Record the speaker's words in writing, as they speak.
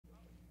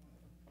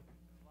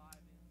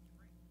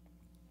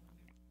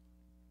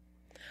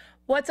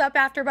What's up,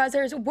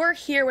 AfterBuzzers? We're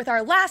here with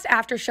our last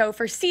after show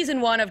for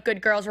season 1 of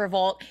Good Girls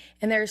Revolt,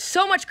 and there's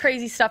so much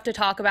crazy stuff to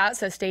talk about,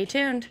 so stay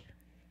tuned.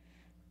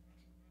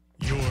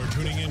 You're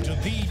tuning into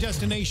the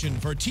destination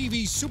for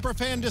TV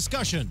superfan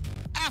discussion,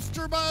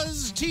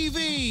 AfterBuzz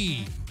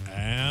TV.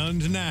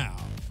 And now,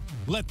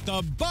 let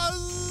the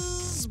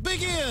buzz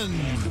begin.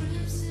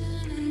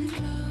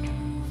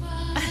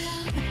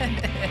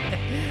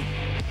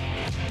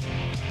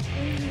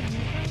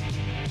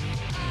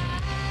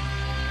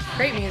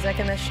 Great music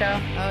in this show.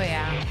 Oh,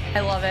 yeah. I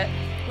love it.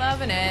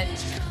 Loving it.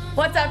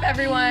 What's up,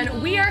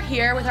 everyone? We are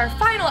here with our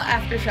final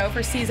after show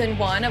for season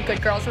 1 of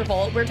Good Girls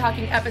Revolt. We're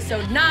talking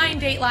episode 9,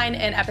 Dateline,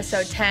 and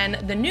episode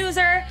 10, The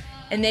Newser,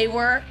 and they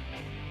were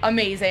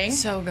amazing.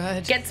 So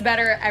good. Gets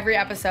better every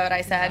episode,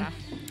 I said. Yeah.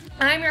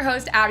 I'm your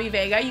host, Abby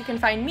Vega. You can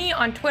find me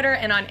on Twitter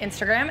and on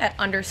Instagram at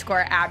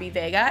 _Abby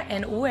Vega.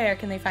 And where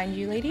can they find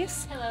you,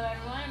 ladies? Hello,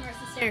 everyone. I'm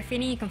Marissa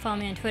Serafini. You can follow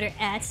me on Twitter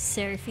at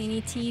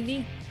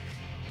SerafiniTV.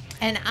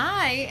 And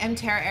I am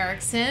Tara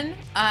Erickson.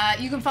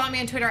 You can follow me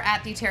on Twitter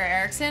at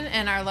 @TaraErickson,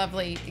 and our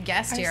lovely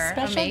guest here.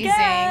 Amazing. Guest.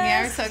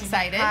 Yeah, we're so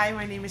excited. Hi,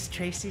 my name is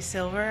Tracy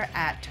Silver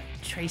at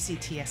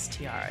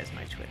TracyTSTR is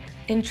my Twitter.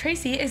 And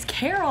Tracy is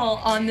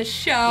Carol on the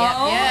show.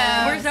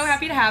 Yes. We're so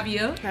happy to have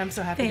you. I'm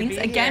so happy to be here.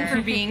 Thanks again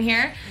for being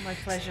here. My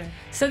pleasure.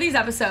 So these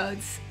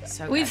episodes,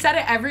 So we've good. said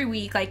it every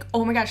week, like,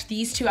 oh my gosh,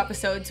 these 2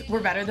 episodes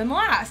were better than the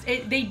last.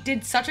 They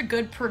did such a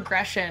good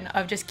progression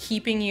of just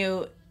keeping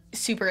you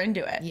super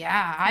into it.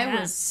 Yeah, I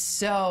was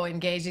so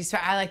engaged.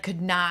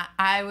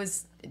 I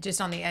was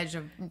just on the edge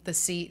of the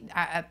seat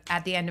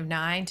at the end of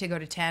 9 to go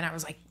to 10. I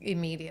was like,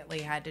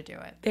 immediately had to do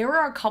it. There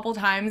were a couple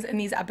times in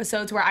these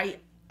episodes where I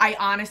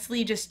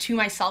honestly just to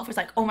myself was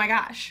like, oh my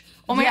gosh.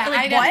 Oh my god,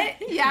 like what?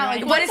 Yeah,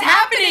 like what is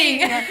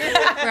happening?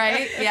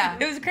 Right? Yeah.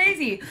 It was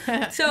crazy.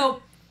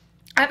 So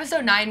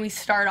episode 9, we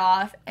start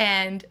off,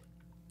 and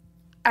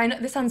I know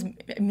this sounds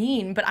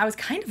mean, but I was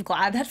kind of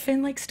glad that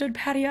Finn like stood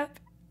Patty up.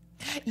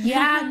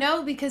 Yeah,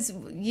 no, because,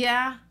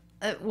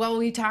 well,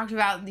 we talked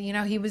about,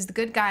 he was the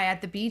good guy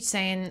at the beach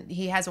saying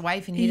he has a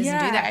wife and he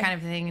doesn't do that kind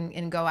of thing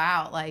and go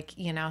out,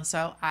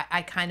 so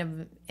I kind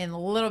of, in a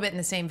little bit in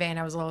the same vein,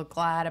 I was a little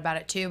glad about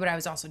it too, but I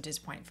was also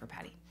disappointed for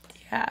Patty.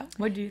 Yeah,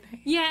 what do you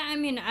think? Yeah, I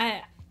mean,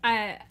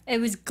 I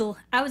was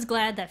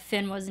glad that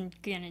Finn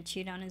wasn't gonna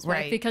cheat on his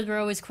wife, because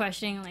we're always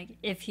questioning like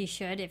if he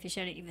should,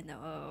 even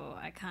though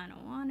I kind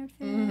of wanted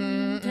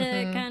Finn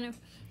to kind of.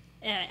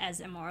 As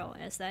immoral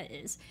as that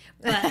is,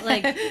 but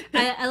like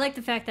I like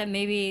the fact that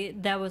maybe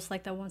that was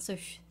like the one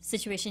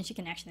situation she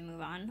can actually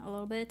move on a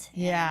little bit.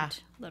 Yeah. And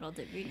little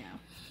did we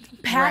know.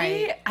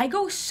 Patty, Right. I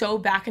go so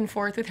back and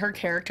forth with her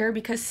character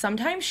because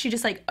sometimes she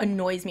just like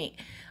annoys me.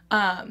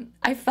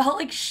 I felt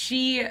like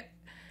she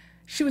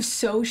was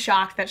so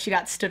shocked that she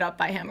got stood up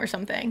by him or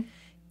something.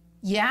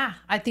 Yeah,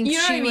 I think You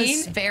know she what I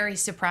was mean? very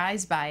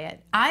surprised by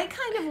it. I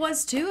kind of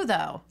was too,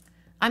 though.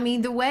 I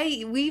mean, the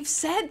way we've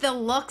said the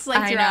looks like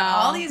I throughout know.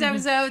 all these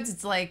episodes,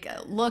 it's like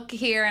a look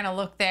here and a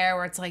look there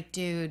where it's like,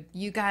 dude,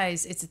 you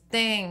guys, it's a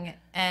thing.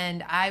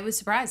 And I was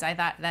surprised. I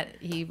thought that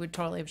he would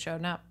totally have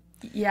shown up.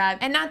 Yeah.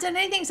 And not done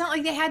anything. It's not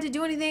like they had to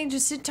do anything,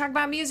 just sit talk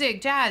about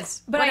music,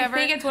 jazz, But whatever. I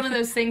think it's one of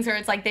those things where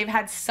it's like they've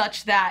had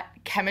such that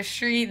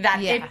chemistry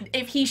that Yeah.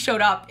 if he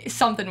showed up,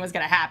 something was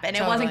going to happen.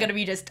 It wasn't Totally. going to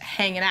be just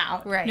hanging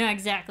out. Right. No,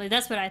 exactly.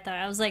 That's what I thought.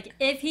 I was like,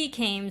 if he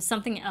came,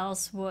 something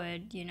else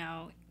would,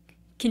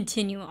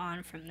 continue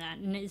on from that,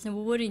 and it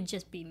wouldn't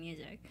just be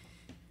music.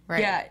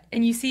 Right. Yeah,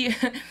 and you see,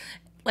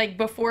 like,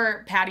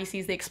 before Patty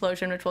sees the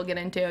explosion, which we'll get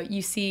into,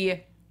 you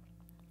see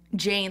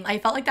Jane. I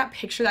felt like that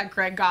picture that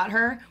Greg got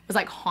her was,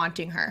 like,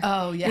 haunting her.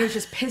 Oh, yeah. It was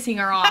just pissing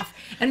her off.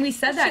 And we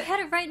said She that. had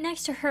it right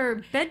next to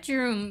her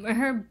bedroom, or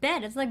her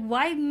bed. It's like,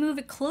 why move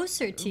it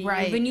closer to you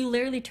Right. when you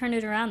literally turned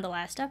it around the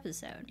last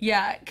episode?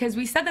 Yeah, because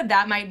we said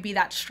that might be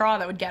that straw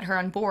that would get her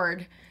on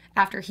board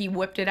after he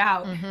whipped it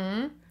out.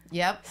 Mm-hmm.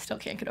 Yep. Still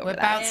can't get over Whip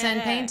that. out,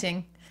 send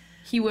painting.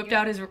 He whipped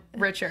out his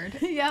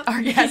Richard. Yep.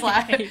 Our guest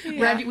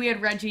Reggie, we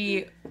had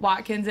Reggie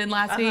Watkins in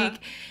last week,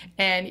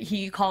 and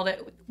he called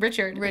it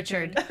Richard.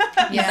 Richard.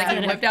 He's like,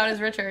 he whipped out his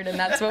Richard, and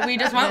that's what we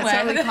just went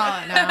That's with. what we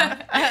call it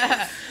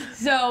now.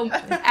 So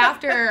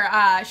after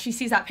she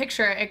sees that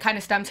picture, it kind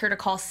of stems her to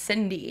call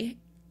Cindy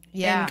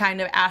and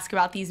kind of ask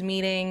about these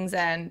meetings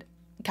and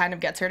kind of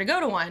gets her to go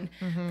to one.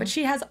 But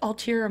she has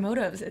ulterior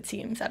motives, it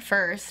seems, at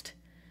first.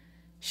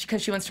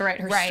 Because she wants to write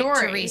her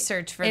story. To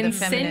research for and the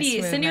feminist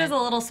movement. Cindy was a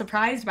little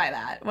surprised by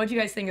that. What do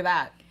you guys think of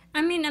that?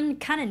 I mean, I'm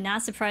kind of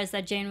not surprised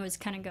that Jane was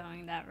kind of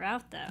going that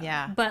route, though.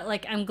 Yeah. But,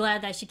 like, I'm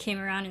glad that she came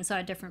around and saw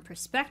a different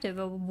perspective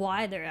of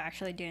why they're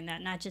actually doing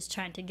that, not just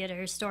trying to get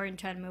her story and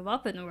try to move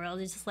up in the world.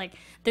 It's just like,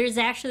 there's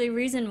actually a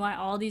reason why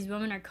all these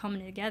women are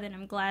coming together, and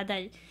I'm glad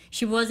that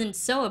she wasn't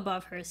so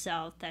above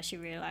herself that she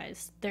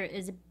realized there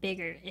is a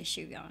bigger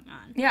issue going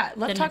on. Yeah,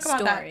 let's than talk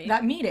her about story.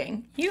 that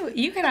meeting.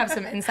 You can have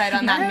some insight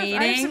on that meeting.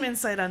 I have some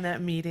insight on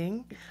that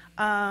meeting.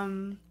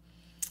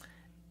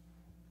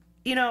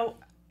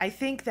 I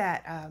think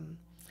that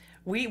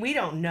we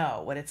don't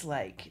know what it's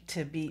like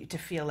to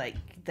feel like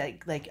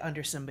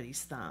under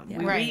somebody's thumb.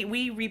 Yeah.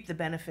 We reap the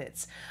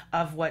benefits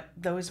of what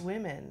those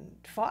women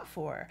fought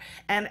for,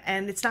 and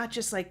it's not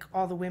just like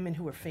all the women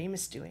who were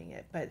famous doing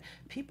it, but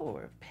people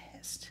were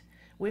pissed.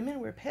 Women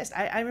were pissed.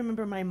 I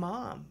remember my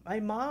mom. My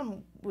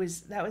mom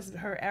that was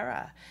her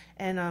era,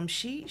 and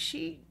she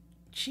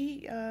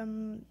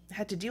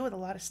had to deal with a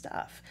lot of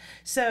stuff.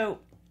 So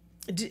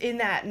in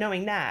that,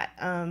 knowing that,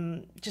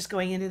 just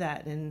going into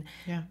that, and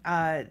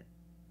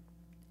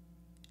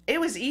it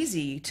was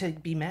easy to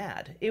be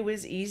mad. It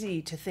was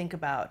easy to think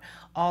about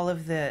all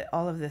of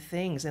the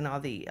things and all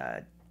the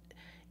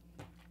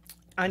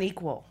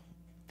unequal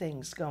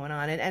things going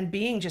on, and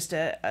being just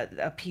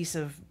a piece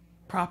of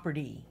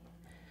property.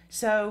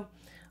 So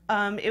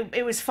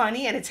it was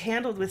funny, and it's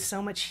handled with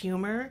so much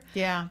humor.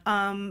 Yeah.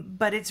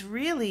 But it's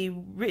really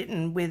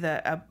written with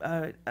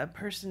a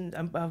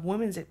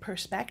woman's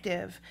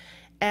perspective,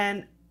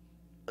 and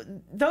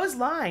those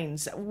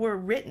lines were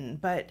written,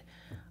 but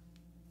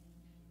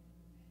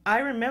I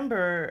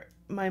remember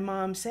my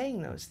mom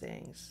saying those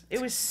things.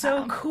 It was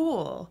so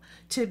cool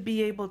to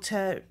be able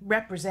to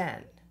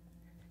represent.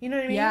 You know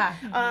what I mean?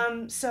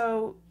 Yeah.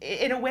 So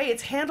in a way,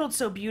 it's handled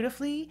so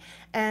beautifully,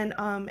 and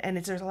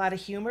there's a lot of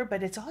humor,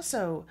 but it's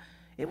also,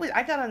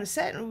 I got on the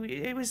set and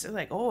it was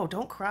like, oh,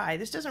 don't cry.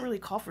 This doesn't really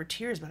call for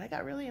tears, but I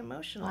got really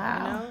emotional. Wow.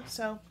 You know?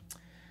 So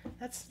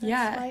that's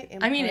yeah. my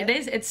input. I mean,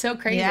 it's so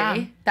crazy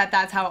that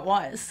that's how it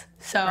was.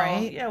 So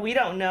right? Yeah, we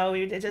don't know.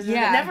 It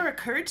never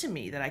occurred to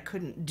me that I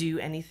couldn't do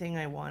anything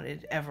I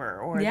wanted ever,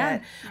 or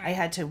that I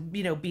had to,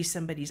 be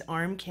somebody's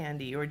arm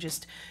candy, or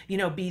just,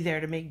 be there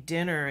to make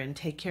dinner and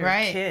take care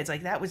of kids.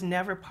 Like, that was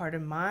never part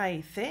of my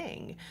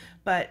thing.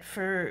 But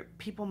for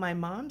people my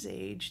mom's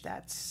age,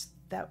 that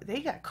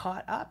they got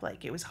caught up.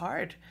 Like, it was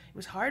hard. It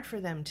was hard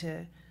for them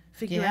to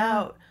figure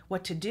out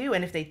what to do,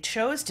 and if they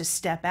chose to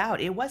step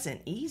out, it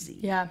wasn't easy.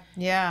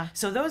 Yeah.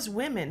 So those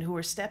women who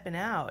were stepping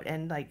out,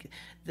 and like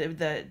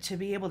the to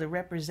be able to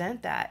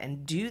represent that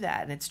and do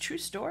that, and it's true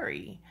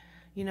story,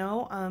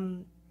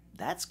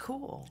 that's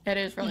cool. it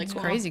is really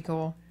cool. Crazy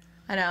cool.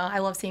 I know. I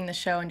love seeing the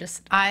show, and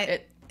just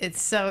It's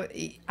so,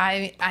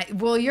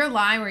 well, your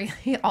line where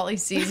all he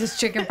sees is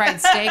chicken fried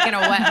steak and a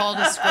wet hole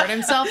to squirt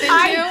himself into,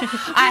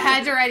 I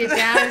had to write it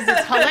down because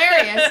it's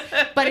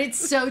hilarious, but it's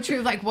so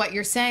true, like what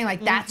you're saying,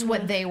 like that's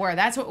what they were.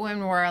 That's what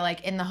women were,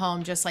 like in the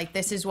home, just like,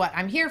 this is what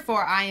I'm here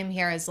for. I am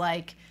here as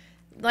like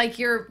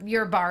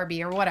you're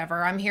Barbie or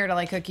whatever. I'm here to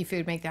like cook you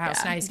food, make the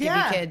house nice, give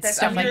you kids,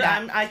 stuff like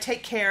that. I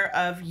take care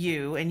of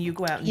you, and you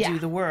go out and do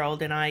the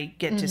world, and I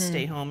get to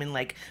stay home and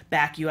like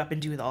back you up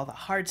and do all the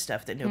hard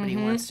stuff that nobody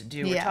wants to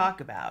do or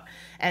talk about.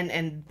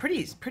 And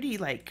pretty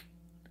like,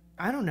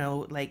 I don't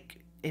know, like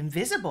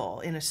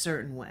invisible in a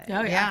certain way.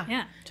 Oh yeah.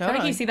 Yeah. Totally.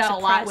 I think you see that a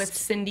lot with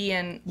Cindy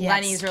and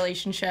Lenny's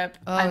relationship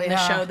on the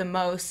show the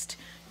most.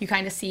 You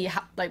kind of see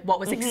how, like, what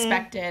was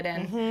expected,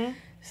 and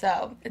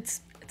so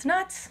it's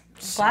nuts.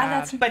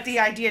 But the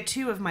idea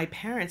too of my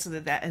parents,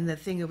 and the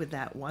thing with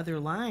that other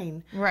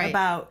line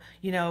about,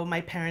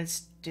 my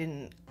parents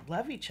didn't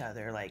love each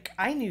other. Like,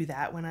 I knew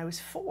that when I was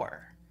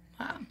 4.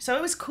 Wow. So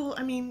it was cool.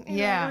 I mean,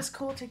 it was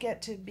cool to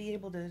get to be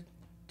able to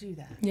do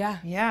that.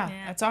 Yeah.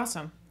 That's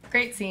awesome.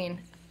 Great scene.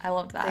 I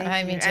loved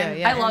that. Me too.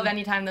 I love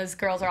anytime those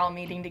girls are all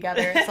meeting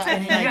together. So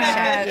I'm like,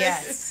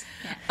 Yes.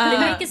 They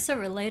make it so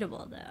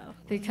relatable, though,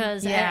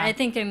 because I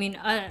think,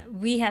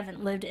 we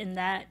haven't lived in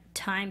that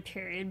time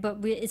period,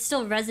 but it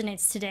still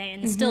resonates today,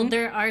 and still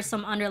there are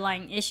some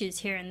underlying issues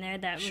here and there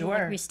that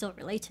we still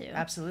relate to.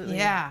 Absolutely.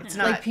 Yeah. It's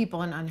not like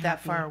people in unhappy,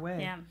 that far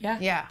away.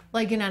 Yeah.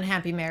 Like in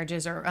unhappy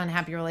marriages or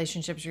unhappy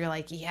relationships, you're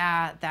like,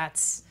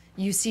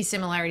 you see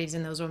similarities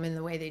in those women,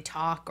 the way they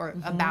talk or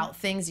about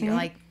things. You're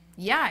like,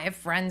 I have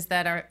friends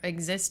that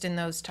exist in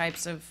those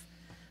types of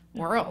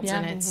worlds,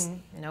 and it's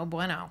no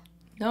bueno.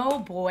 No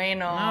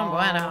bueno.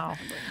 No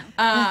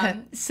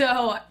bueno.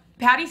 So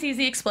Patty sees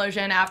the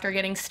explosion after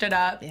getting stood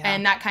up,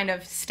 and that kind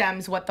of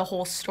stems what the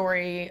whole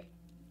story,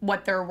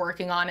 what they're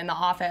working on in the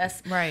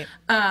office. Right.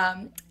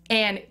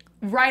 And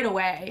right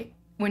away,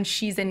 when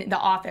she's in the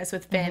office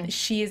with Finn,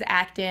 she's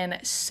acting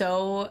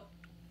so,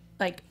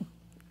 like...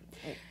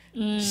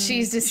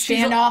 She's just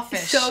standoffish.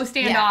 So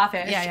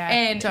standoffish. Yeah,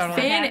 and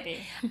totally. Finn,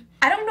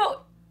 I don't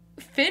know...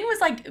 Finn was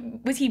like,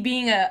 was he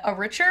being a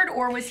Richard,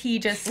 or was he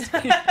just...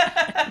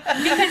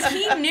 because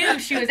he knew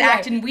she was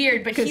acting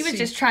weird, but he was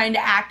just trying to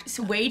act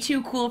way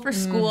too cool for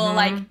school.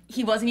 Like,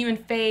 he wasn't even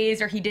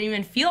fazed, or he didn't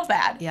even feel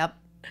bad. Yep.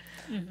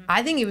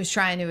 I think he was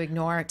trying to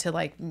ignore it to,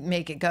 like,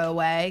 make it go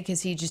away,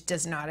 because he just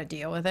doesn't know how to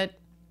deal with it.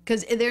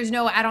 Because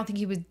I don't think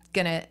he was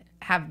going to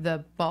have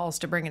the balls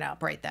to bring it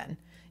up right then.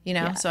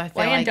 So I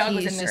feel like Doug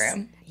was in the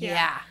room.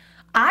 Yeah.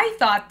 I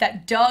thought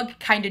that Doug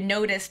kind of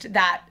noticed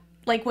that,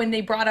 like when they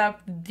brought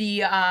up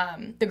the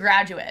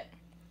graduate.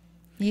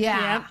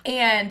 Yeah.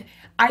 And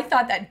I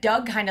thought that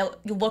Doug kind of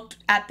looked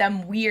at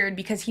them weird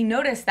because he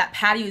noticed that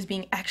Patty was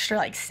being extra,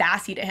 like,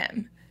 sassy to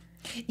him.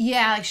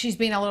 Yeah, like she's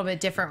being a little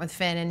bit different with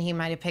Finn, and he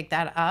might have picked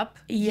that up.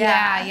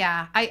 Yeah.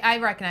 Yeah. I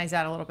recognize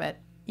that a little bit.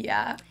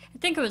 Yeah.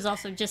 think it was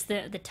also just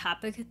the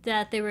topic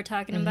that they were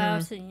talking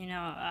about. And, you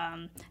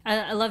know,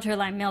 I loved her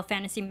line, male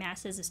fantasy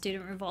masked as a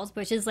student revolts,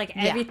 which is like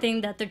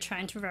everything that they're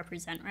trying to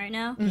represent right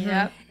now.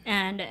 Yep.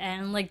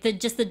 And like the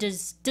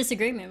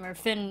disagreement where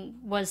Finn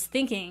was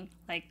thinking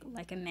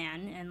like a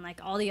man, and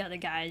like all the other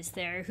guys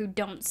there who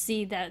don't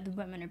see that the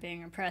women are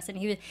being oppressed,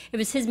 and it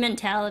was his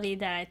mentality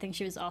that I think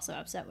she was also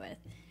upset with.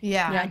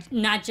 Yeah.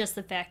 Not just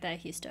the fact that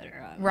he stood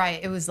her up.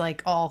 Right. It was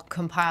like all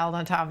compiled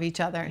on top of each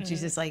other, and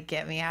she's just like,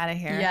 get me out of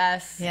here.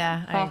 Yes.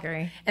 Yeah, I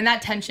agree. And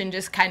that tension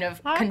just kind of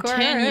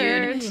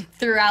continued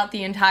throughohout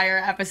the entire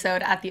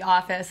episode at the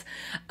office.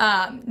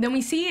 Then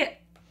we see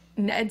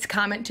Ned's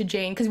comment to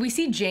Jane, because we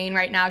see Jane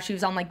right now, she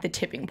was on like the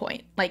tipping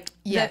point. Like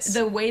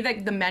the way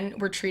that the men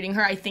were treating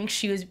her, I think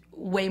she was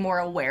way more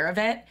aware of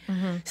it.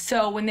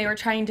 So when they were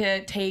trying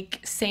to take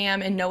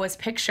Sam and Noah's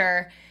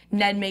picture,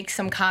 Ned makes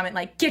some comment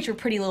like, get your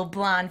pretty little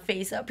blonde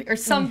face up or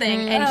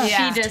something. And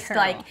she just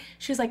like,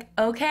 she was like,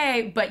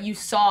 okay, but you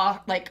saw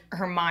like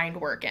her mind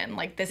working.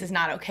 Like, this is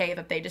not okay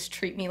that they just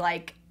treat me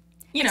like,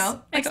 you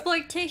know.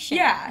 Exploitation.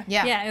 Yeah,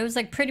 it was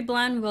like pretty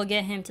blonde will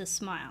get him to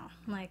smile.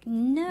 I'm like,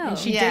 no. And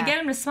she did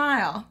get him to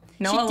smile.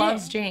 Noah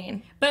loves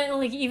Jane. But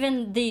like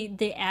even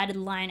the added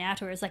line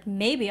afterwards, like,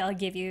 maybe I'll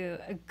give you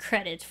a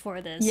credit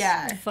for this.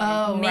 Yeah.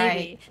 Maybe.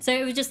 Right. So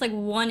it was just like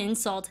one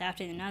insult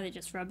after another,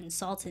 just rubbing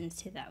salt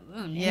into that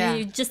wound. Yeah.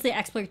 And just the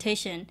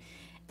exploitation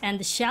and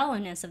the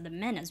shallowness of the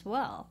men as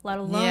well, let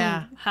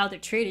alone how they're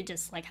treated,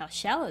 just like how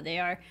shallow they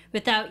are,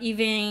 without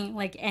even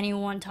like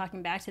anyone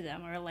talking back to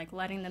them or like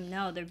letting them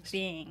know they're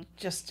being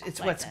just it's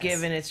like what's this.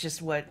 given. It's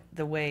just what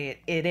the way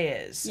it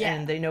is,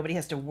 and nobody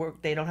has to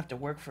work. They don't have to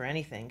work for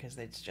anything because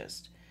it's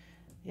just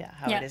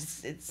how it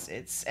is.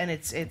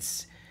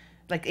 It's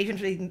like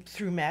even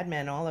through Mad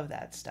Men, all of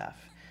that stuff.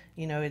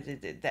 You know,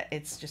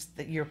 it's just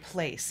your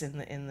place in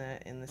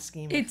the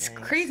scheme of things. It's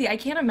crazy. I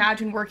can't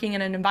imagine working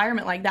in an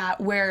environment like that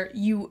where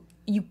you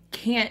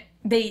can't.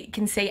 They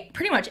can say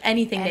pretty much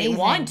anything they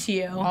want to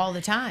you all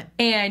the time,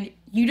 and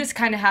you just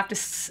kind of have to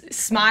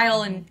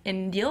smile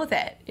and deal with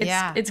it.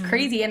 It's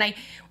crazy. And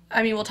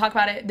I mean, we'll talk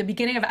about it at the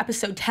beginning of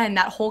episode 10,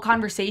 that whole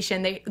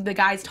conversation, the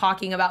guys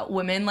talking about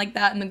women like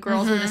that, and the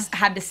girls were just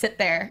had to sit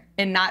there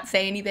and not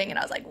say anything. And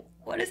I was like,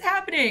 what is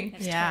happening?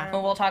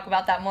 Well, we'll talk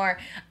about that more.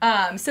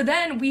 So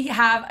then we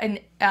have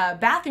a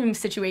bathroom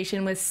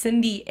situation with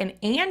Cindy and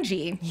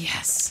Angie.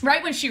 Yes.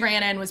 Right when she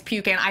ran in was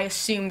puking, I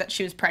assumed that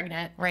she was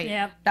pregnant. Right.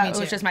 Yeah. That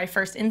was just my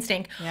first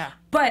instinct. Yeah.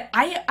 But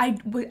I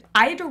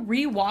had to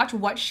rewatch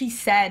what she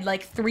said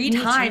like 3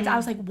 times. I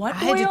was like, what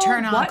I oil? had to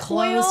turn on what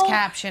closed oil?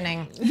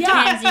 captioning.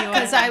 Yeah.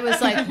 Because I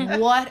was like,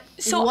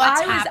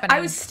 what's happening? I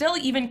was still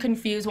even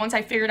confused once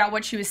I figured out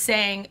what she was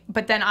saying,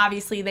 but then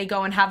obviously they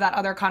go and have that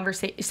other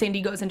conversation.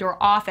 Cindy goes into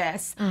her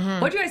office.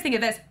 What do you guys think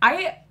of this?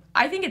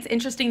 I think it's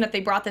interesting that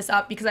they brought this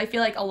up because I feel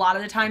like a lot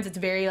of the times it's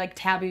very like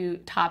taboo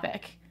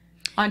topic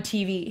on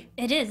TV.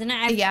 It is, and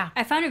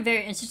I found it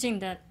very interesting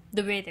that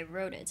the way they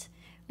wrote it.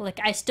 Like,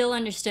 I still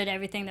understood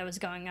everything that was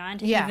going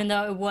on, even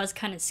though it was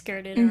kind of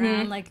skirted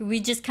around. Like,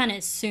 we just kind of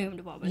assumed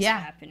what was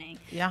happening.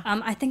 Yeah.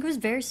 I think it was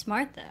very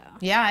smart, though.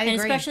 Yeah, I agree.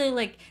 And especially,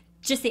 like,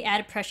 just the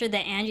added pressure that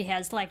Angie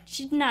has. Like,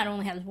 she not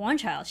only has one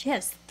child, she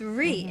has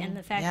 3. And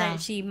the fact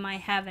that she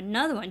might have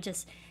another one,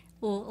 just,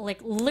 like,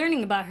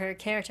 learning about her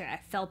character, I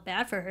felt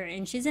bad for her.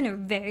 And she's in a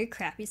very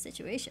crappy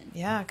situation.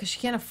 Yeah, because she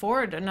can't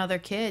afford another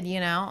kid, you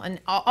know?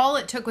 And all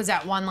it took was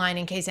that one line,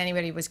 in case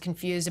anybody was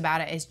confused about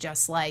it, is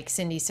just like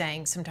Cindy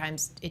saying,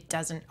 sometimes it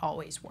doesn't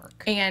always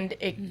work. And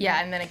and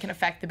then it can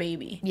affect the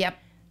baby. Yep.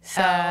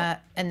 So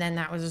and then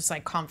that was just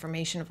like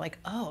confirmation of like,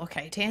 oh,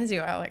 okay, Tansy.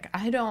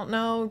 I don't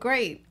know.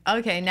 Great.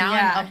 Okay, now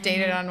I'm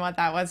updated on what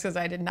that was because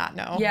I did not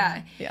know.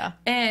 Yeah. Yeah.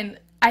 And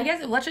I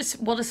guess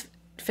we'll just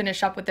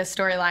finish up with this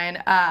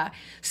storyline.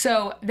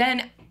 So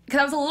then, because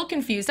I was a little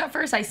confused at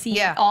first, I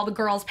see all the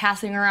girls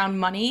passing around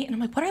money, and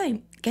I'm like, what are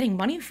they getting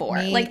money for?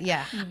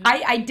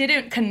 I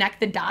didn't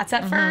connect the dots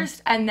at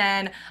first, and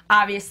then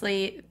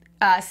obviously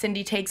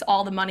Cindy takes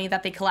all the money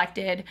that they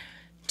collected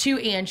to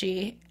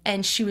Angie,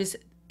 and she was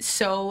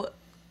so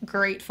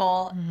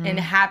grateful and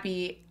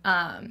happy.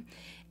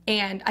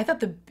 And I thought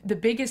the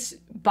biggest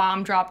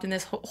bomb dropped in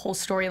this whole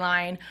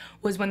storyline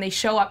was when they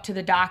show up to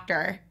the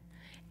doctor,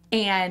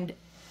 and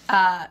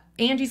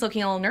Angie's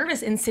looking a little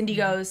nervous, and Cindy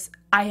goes,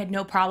 I had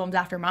no problems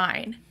after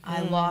mine.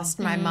 I lost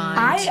my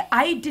mind.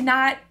 I did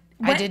not.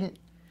 I didn't.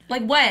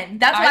 Like when?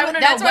 That's what I want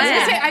to know. That's what I was going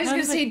to say. I was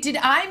going to say, did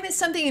I miss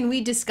something and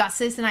we discussed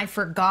this and I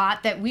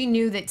forgot that we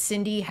knew that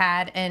Cindy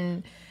had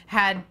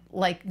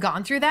like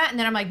gone through that? And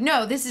then I'm like,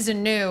 no, this is a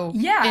new.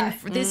 Yeah.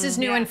 This is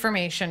new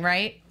information,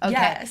 right? Okay.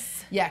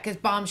 Yes. Yeah, because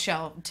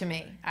bombshell to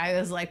me. I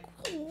was like,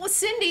 well,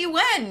 Cindy,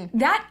 when?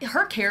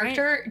 Her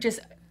character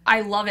just,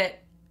 I love it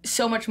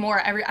so much more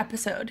every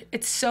episode.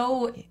 It's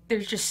so,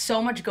 there's just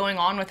so much going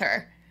on with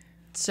her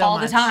all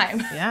the time.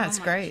 Yeah, it's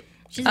great.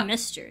 She's a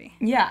mystery.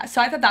 Yeah, so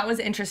I thought that was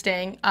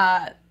interesting.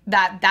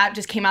 That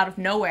just came out of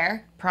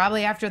nowhere.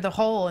 Probably after the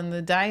hole in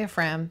the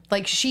diaphragm.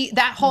 Like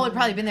that hole had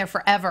probably been there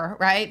forever,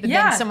 right? But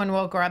then someone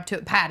woke her up to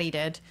it. Patty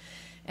did.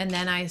 And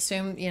then I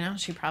assume,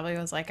 she probably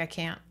was like, I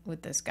can't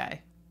with this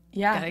guy.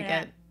 Gotta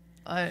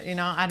get, you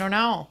know, I don't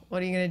know.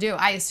 What are you gonna do?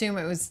 I assume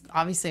it was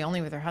obviously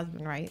only with her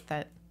husband, right?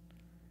 That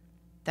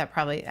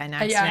probably an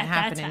accident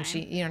happened, and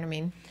she, you know what I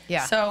mean?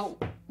 Yeah. So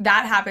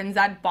that happens.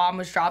 That bomb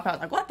was dropped. I was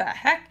like, what the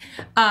heck?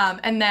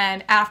 And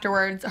then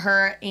afterwards,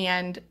 her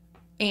and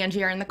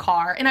Angie are in the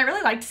car. And I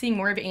really liked seeing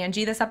more of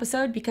Angie this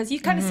episode because you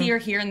kind of see her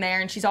here and there,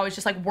 and she's always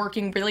just like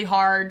working really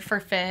hard for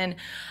Finn.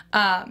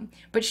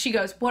 But she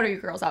goes, what are you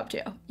girls up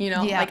to? You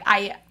know,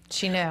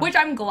 she knew. Which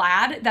I'm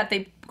glad that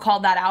they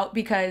called that out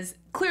because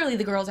clearly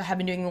the girls have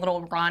been doing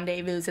little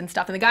rendezvous and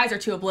stuff, and the guys are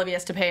too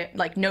oblivious to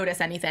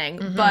notice anything.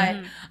 But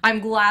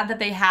I'm glad that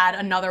they had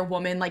another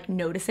woman like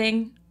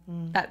noticing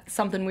that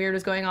something weird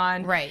was going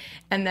on. Right.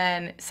 And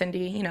then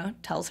Cindy, you know,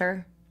 tells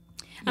her.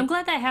 I'm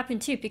glad that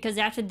happened too, because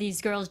after these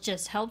girls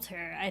just helped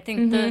her, I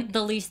think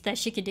the least that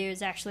she could do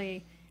is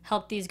actually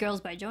help these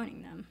girls by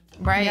joining them.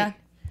 Right. Yeah.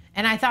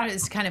 And I thought it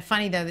was kind of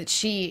funny though that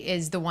she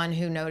is the one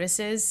who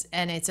notices,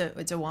 and it's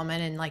a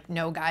woman, and like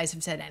no guys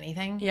have said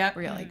anything. Yep.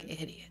 We're like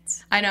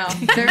idiots. I know.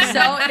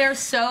 They're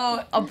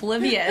so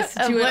oblivious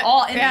to it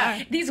all.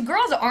 And these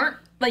girls aren't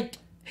like,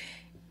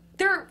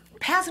 they're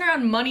passing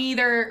around money.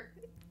 They're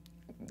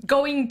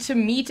going to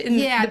meet in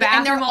the bathroom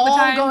and they're all the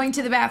time. Going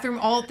to the bathroom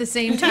all at the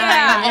same time.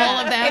 All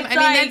of them. It's I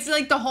mean, that's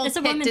like the whole it's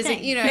a woman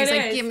thing. You know,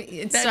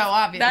 it's so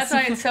obvious. That's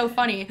why it's so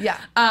funny. Yeah.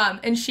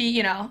 And she,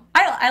 you know,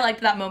 I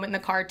liked that moment in the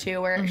car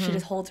too, where she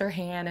just holds her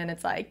hand and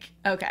it's like,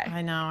 okay.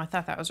 I know. I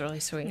thought that was really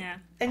sweet. Yeah.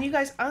 And you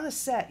guys on the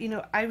set, you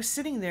know, I was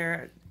sitting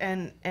there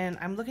and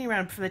I'm looking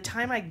around for the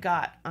time I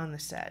got on the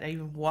set. I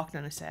even walked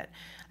on the set,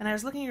 and I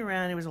was looking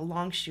around. It was a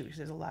long shoot.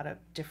 There's a lot of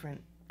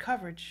different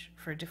coverage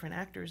for different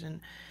actors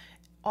and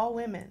all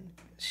women.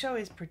 Show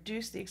is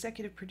produced. The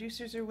executive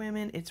producers are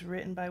women. It's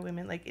written by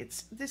women. Like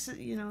it's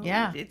you know.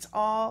 Yeah. It's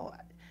all.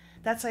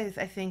 That's I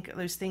think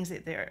those things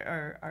that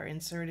there are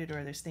inserted,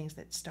 or those things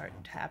that start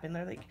to happen.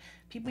 They're like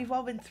people. We've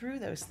all been through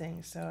those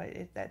things. So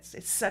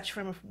it's such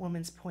from a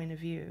woman's point of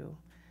view.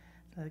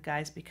 The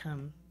guys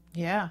become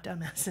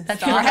dumbasses.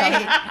 That's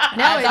right.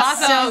 No,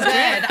 it's so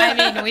good.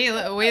 I mean,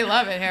 we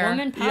love it here.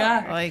 Woman power.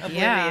 Yeah. Like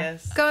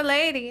Oblivious. Go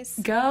ladies.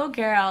 Go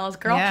girls,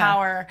 girl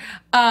power.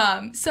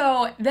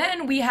 So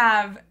then we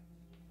have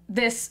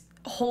this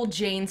whole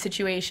Jane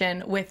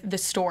situation with the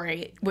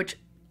story, which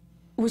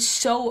was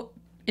so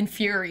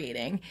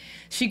infuriating.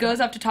 She goes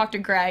up to talk to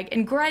Greg,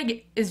 and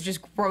Greg is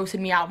just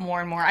grossing me out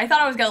more and more. I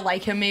thought I was gonna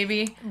like him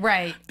maybe,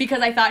 right?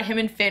 Because I thought him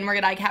and Finn were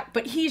gonna like,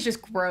 but he's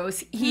just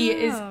gross. He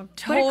is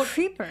what a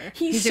creeper.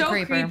 He's so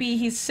creepy.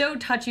 He's so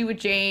touchy with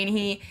Jane.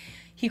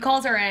 He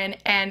calls her in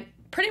and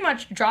pretty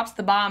much drops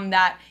the bomb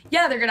that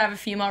they're gonna have a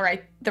female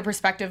write the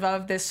perspective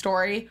of this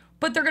story,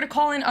 but they're gonna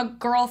call in a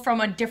girl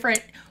from a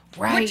different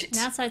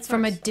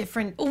from a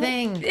different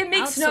thing. It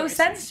makes no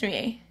sense to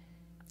me.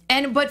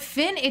 But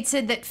Finn, it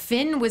said that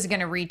Finn was going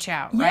to reach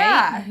out,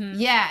 right? Yeah.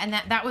 Yeah, and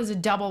that was a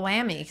double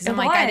whammy. Because I'm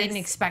like, I didn't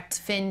expect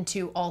Finn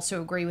to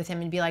also agree with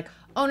him and be like,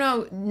 oh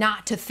no,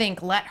 not to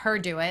think, let her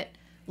do it.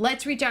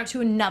 Let's reach out to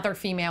another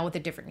female with a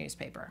different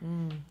newspaper.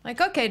 Like,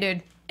 okay,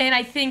 dude. And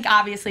I think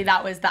obviously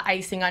that was the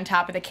icing on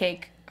top of the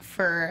cake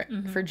for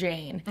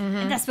Jane.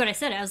 And that's what I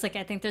said. I was like,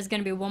 I think there's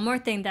going to be one more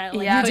thing that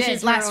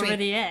pushes her over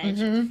the edge.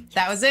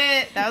 That was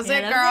it. That was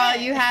it, girl.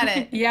 You had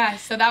it. Yeah,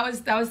 so that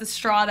was the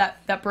straw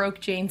that broke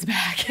Jane's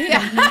back.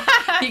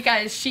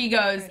 Because she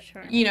goes,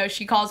 you know,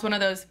 she calls one of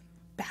those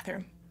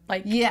bathroom,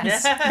 like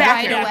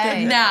right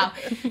away. Now,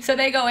 so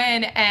they go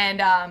in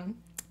and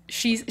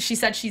she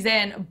said she's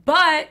in,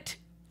 but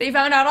they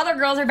found out other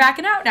girls are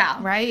backing out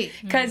now. Right.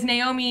 Because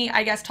Naomi,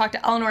 I guess, talked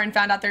to Eleanor and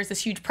found out there's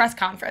this huge press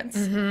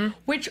conference,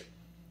 which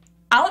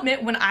I'll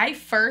admit, when I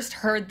first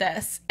heard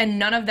this and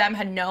none of them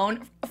had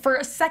known, for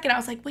a second I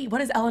was like, wait, what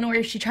is Eleanor?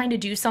 Is she trying to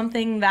do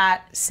something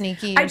that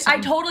sneaky or I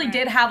totally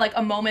did have like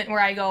a moment where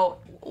I go,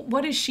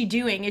 what is she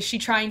doing? Is she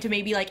trying to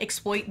maybe like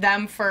exploit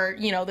them for,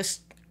 you know,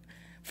 this,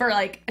 for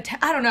like,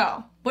 I don't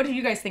know. What did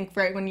you guys think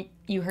right when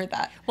you heard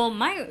that? Well,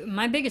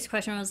 my biggest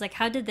question was like,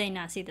 how did they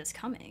not see this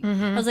coming?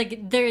 I was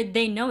like,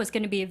 they know it's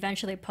going to be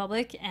eventually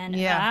public, and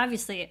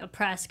obviously a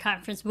press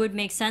conference would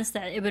make sense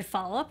that it would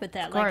follow up with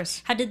that. Of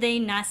course. How did they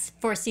not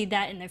foresee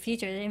that in the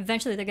future?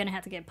 Eventually they're going to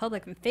have to get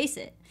public and face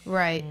it.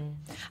 Right.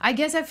 I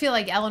guess I feel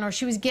like Eleanor,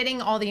 she was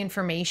getting all the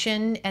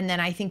information, and then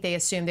I think they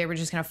assumed they were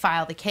just going to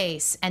file the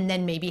case and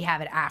then maybe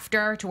have it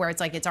after, to where it's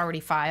like it's already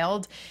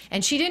filed.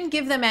 And she didn't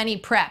give them any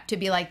prep to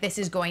be like, this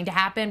is going to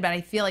happen, but I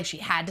feel like she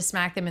had to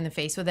smack them in the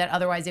face with it.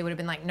 Otherwise they would have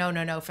been like,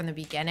 no, from the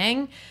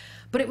beginning.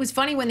 But it was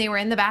funny when they were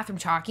in the bathroom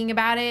talking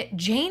about it.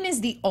 Jane is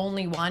the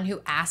only one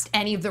who asked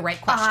any of the right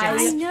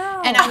questions. I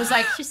know. And I was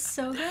like, she's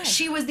so good.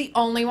 She was the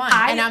only one.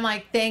 And I'm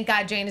like, thank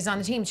God Jane is on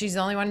the team. She's the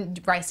only one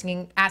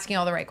asking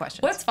all the right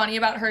questions. What's funny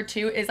about her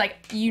too is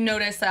like, you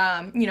notice,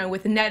 you know,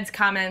 with Ned's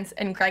comments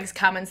and Greg's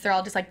comments, they're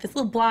all just like this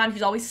little blonde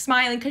who's always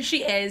smiling because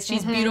she is.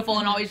 She's beautiful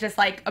and always just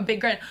like a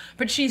big grin.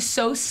 But she's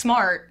so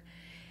smart.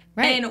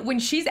 Right. And when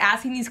she's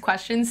asking these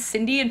questions,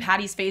 Cindy and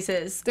Patty's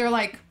faces, they're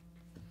like,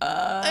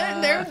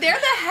 And they're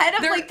the head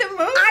of like the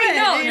movement. I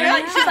know. You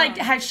Like, she's like,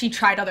 has she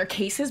tried other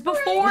cases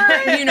before?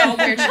 You know,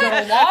 where'd she go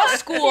to law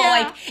school?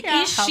 Like,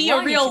 is she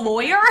a real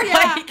lawyer?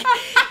 Like,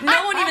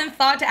 no one even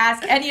thought to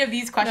ask any of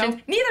these questions.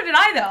 Nope. Neither did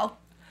I, though.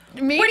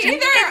 Me neither.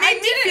 I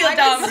didn't feel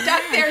dumb. I was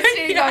stuck there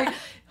sitting going,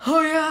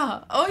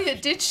 oh yeah,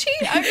 did she?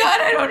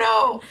 I don't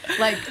know.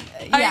 Like,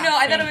 I know.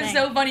 I thought it was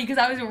so funny because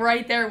I was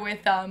right there with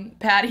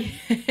Patty.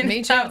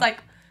 Me too. I was like,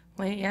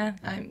 wait, yeah,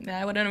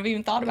 I wouldn't have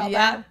even thought about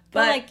that.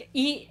 But like,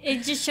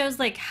 it just shows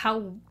like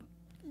how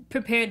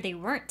prepared they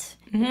weren't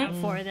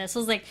for this. It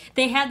was like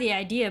they had the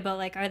idea, but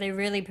like, are they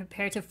really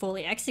prepared to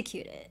fully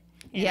execute it?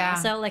 You know?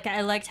 So like, I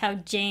liked how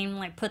Jane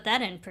like put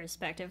that in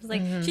perspective.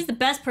 Like, she's the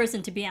best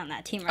person to be on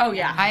that team right now. Oh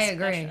yeah, I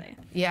agree.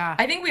 Yeah,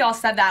 I think we all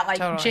said that.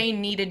 Like,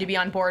 Jane needed to be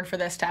on board for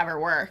this to ever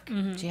work.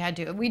 She had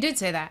to. We did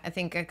say that. I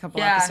think a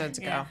couple episodes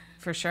ago,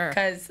 for sure.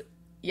 Because.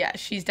 Yeah,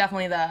 she's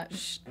definitely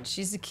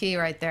she's the key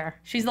right there.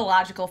 She's the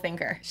logical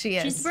thinker. She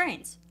is. She's the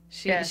brains.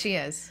 She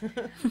is.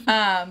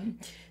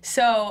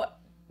 So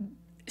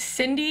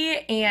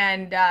Cindy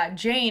and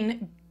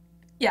Jane,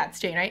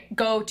 it's Jane, right?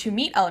 Go to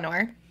meet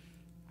Eleanor.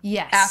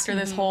 Yes. After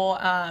this whole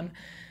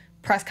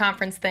press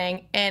conference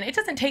thing, and it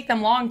doesn't take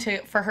them long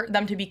for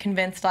them to be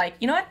convinced. Like,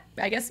 you know what?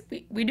 I guess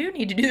we do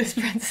need to do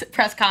this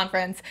press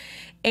conference.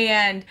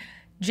 And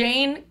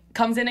Jane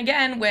comes in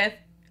again with,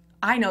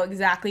 I know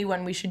exactly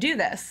when we should do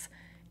this.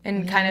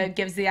 And kind of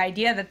gives the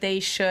idea that they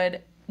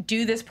should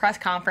do this press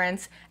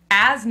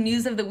as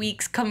News of the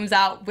Weeks comes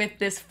out with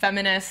this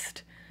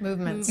feminist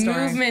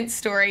movement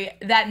story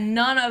that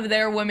none of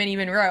their women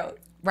even wrote.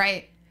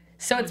 Right.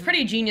 So it's a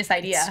pretty genius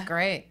idea. It's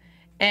great.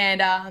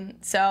 And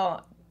so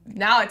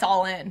now it's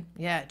all in.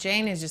 Yeah,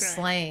 Jane is just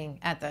slaying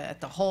at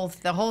the whole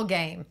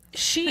game.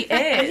 She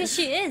is. Because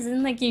she is,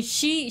 and like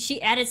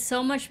she added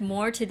so much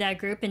more to that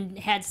group and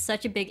had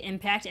such a big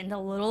impact in the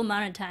little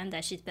amount of time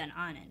that she's been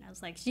on it. I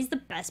was like, she's the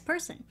best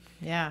person.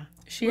 Yeah,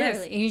 she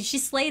literally. Is. She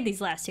slayed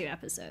these last 2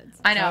 episodes.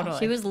 I know. Totally.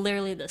 She was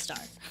literally the star.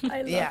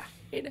 I love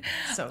it.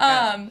 So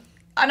good.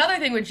 Another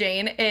thing with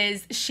Jane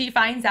is she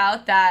finds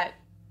out that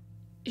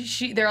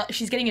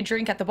she's getting a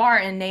drink at the bar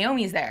and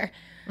Naomi's there.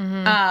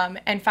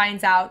 And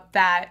finds out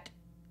that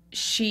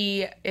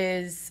she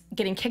is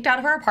getting kicked out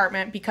of her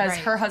apartment because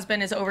her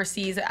husband is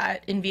overseas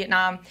in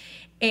Vietnam,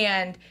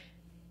 and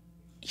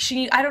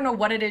I don't know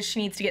what it is she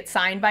needs to get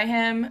signed by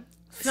him.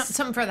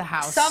 Something for the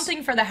house.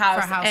 Something for the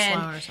house. For a house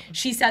and loan or something.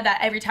 She said that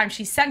every time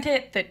she sent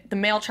it, the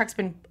mail truck's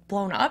been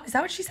blown up. Is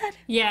that what she said?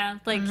 Yeah,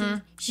 like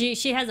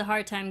she has a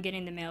hard time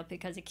getting the mail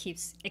because it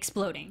keeps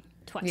exploding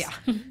twice.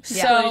 Yeah.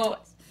 So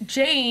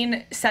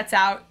Jane sets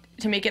out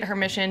to make it her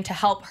mission to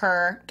help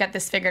her get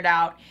this figured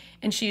out,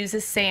 and she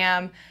uses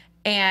Sam,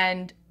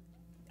 and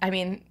I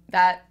mean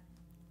that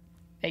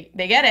they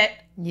get it.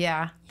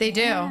 Yeah, they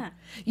do. Yeah.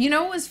 You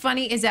know what was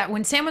funny is that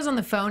when Sam was on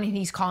the phone and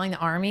he's calling the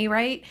army,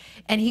 right?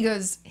 And he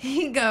goes,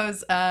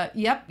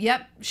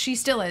 yep, she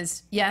still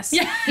is. Yes.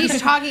 Yeah.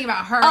 He's talking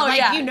about her.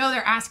 You know,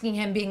 they're asking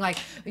him being like,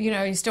 you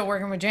know, he's still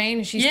working with Jane?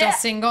 Is she still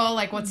single?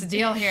 Like, what's the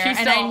deal here?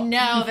 I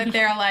know that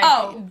they're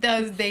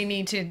like, they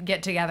need to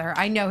get together.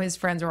 I know his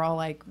friends are all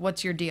like,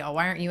 what's your deal?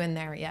 Why aren't you in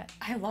there yet?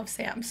 I love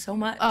Sam so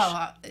much.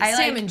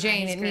 Sam and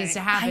Jane, it needs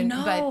to happen. I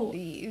know. But,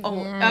 it's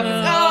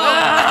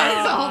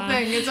a whole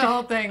thing. It's a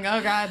whole thing.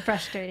 Oh, God.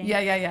 Frustrating.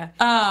 Yeah.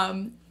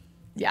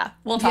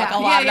 We'll talk a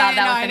lot about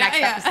that with the next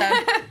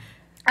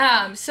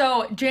episode.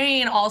 So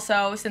Jane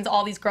also, since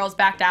all these girls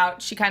backed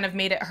out, she kind of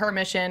made it her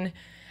mission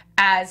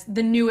as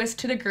the newest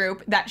to the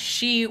group that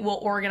she will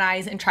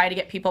organize and try to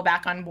get people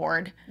back on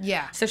board.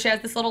 Yeah. So she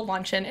has this little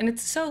luncheon, and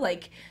it's so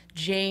like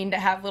Jane to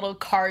have little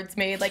cards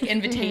made, like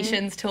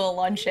invitations to a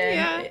luncheon.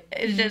 Yeah.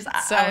 It's just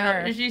so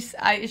her.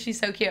 She's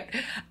so cute.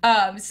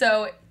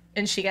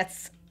 And she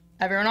gets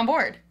everyone on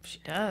board. She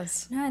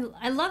does. No,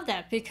 I love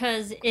that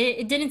because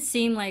it didn't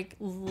seem like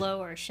low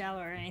or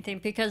shallow or anything,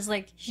 because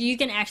like you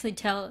can actually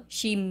tell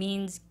she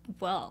means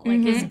well.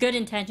 Like it's good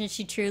intentions.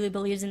 She truly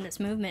believes in this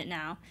movement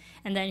now.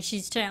 And then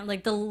she's trying,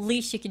 like, the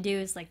least she could do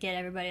is like get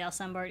everybody else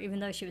on board,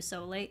 even though she was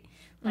so late.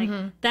 Like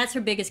that's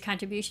her biggest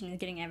contribution, is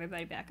getting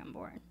everybody back on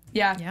board.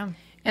 Yeah.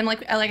 And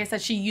like I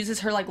said, she uses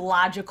her like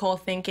logical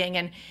thinking,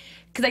 and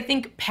because I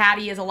think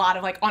Patty is a lot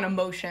of like on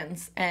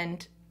emotions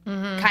and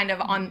kind of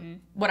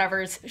on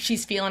whatever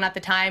she's feeling at the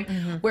time,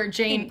 where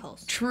Jane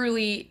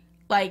truly,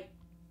 like,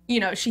 you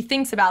know, she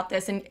thinks about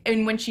this,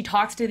 and when she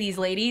talks to these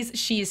ladies,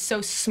 she is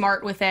so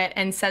smart with it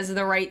and says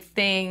the right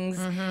things,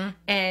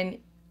 and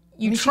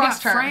you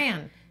trust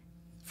her.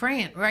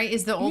 Fran, right,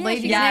 is the old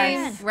lady's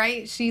name,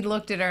 right? She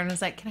looked at her and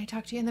was like, "Can I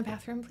talk to you in the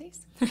bathroom,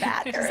 please?"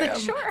 Bathroom. She's like,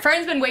 "Sure."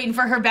 Fran's been waiting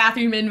for her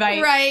bathroom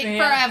invite. Right,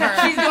 forever.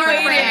 She's been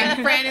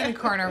waiting. Fran in the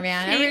corner,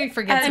 man. Everybody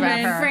forgets about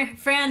her.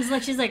 Fran's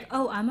like, she's like,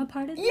 "Oh, I'm a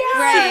part of this?" Yeah.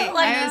 Right.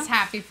 Like, I was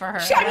happy for her.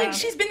 I mean,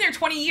 she's been there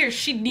 20 years.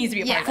 She needs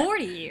to be a part of it.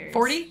 40 years.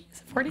 40?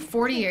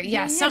 40 years.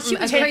 Yeah, something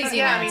a crazy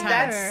amount of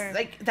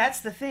time.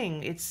 That's the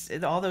thing. It's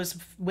all those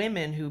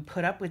women who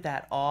put up with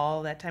that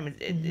all that time.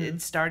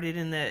 It started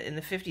in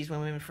the 50s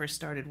when women first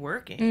started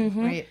working.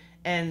 Right.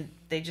 and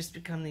they just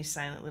become these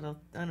silent little.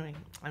 I don't know.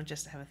 I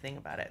just have a thing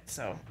about it.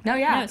 So no,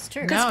 yeah, no, it's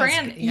true. Because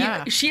Fran,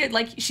 yeah.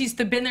 she's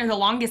been there the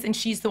longest, and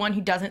she's the one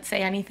who doesn't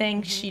say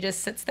anything. She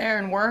just sits there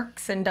and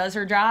works and does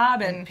her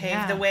job and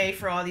paved the way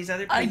for all these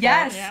other people.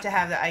 Yes. To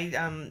have that.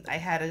 I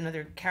had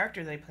another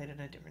character that I played in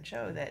a different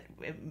show that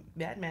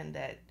Mad Men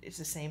that it's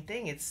the same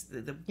thing. It's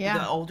the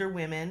older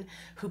women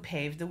who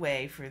paved the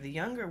way for the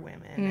younger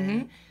women,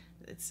 and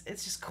it's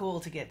just cool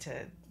to get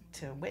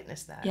to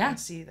witness that and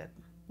see that.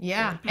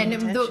 Yeah, and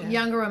the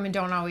younger women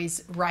don't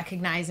always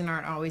recognize and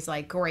aren't always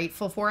like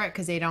grateful for it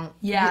because they don't.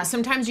 Yeah,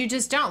 sometimes you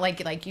just don't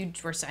like you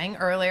were saying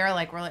earlier.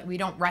 Like we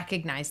don't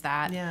recognize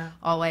that.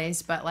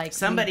 Always, but like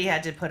somebody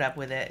had to put up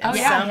with it.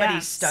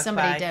 And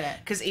somebody did it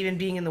because even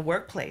being in the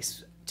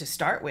workplace to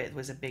start with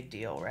was a big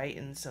deal, right?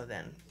 And so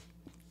then.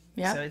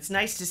 Yeah. So it's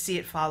nice to see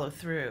it follow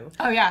through.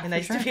 Oh yeah, and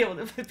nice to be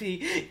able to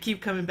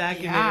keep coming back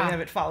and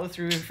have it follow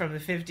through from the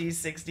 50s,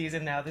 60s,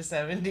 and now the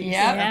 70s.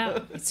 Yeah,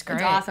 it's great.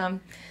 It's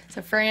awesome.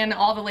 So Fran,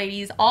 all the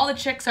ladies, all the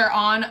chicks are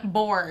on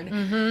board,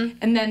 and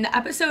then the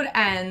episode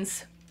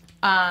ends.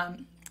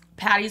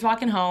 Patty's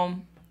walking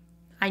home.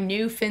 I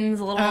knew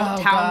Finn's little town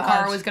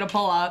car was gonna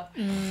pull up,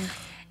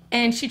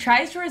 and she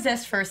tries to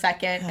resist for a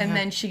second, and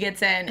then she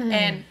gets in.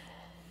 And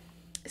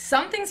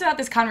some things about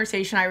this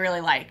conversation I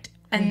really liked.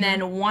 And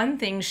then one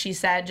thing she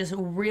said just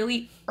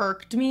really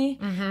irked me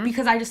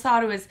because I just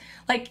thought it was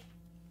like,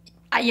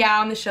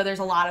 on the show there's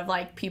a lot of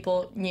like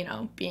people,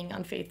 being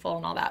unfaithful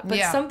and all that. But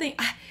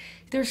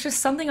there's just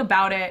something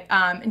about it,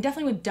 and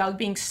definitely with Doug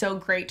being so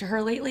great to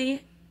her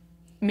lately,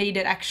 made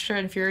it extra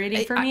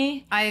infuriating for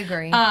me. I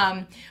agree.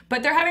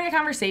 But they're having a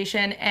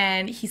conversation,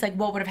 and he's like,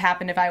 "What would have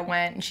happened if I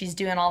went?" And she's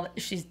doing all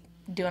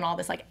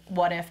this like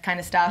what if kind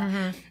of stuff,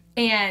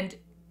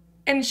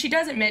 And she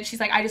does admit, she's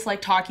like, I just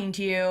like talking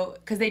to you,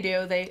 because they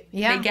do. They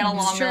get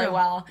along really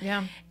well.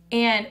 Yeah.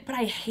 But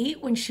I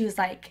hate when she was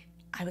like,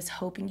 I was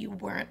hoping you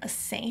weren't a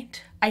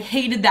saint. I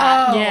hated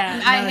that. Oh,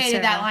 yeah. I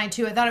hated that line,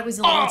 too. I thought it was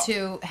a little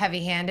too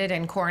heavy-handed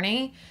and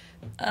corny.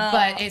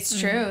 But it's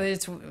true.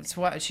 It's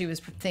what she was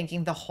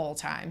thinking the whole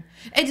time.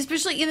 And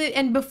especially,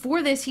 and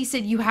before this, he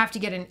said, you have to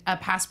get a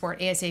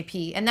passport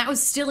ASAP. And that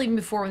was still even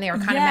before when they were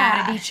kind of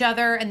mad at each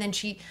other. And then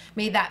she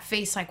made that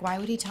face like, why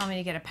would he tell me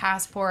to get a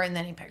passport? And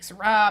then he picks her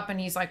up and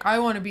he's like, I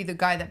want to be the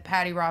guy that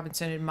Patty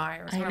Robinson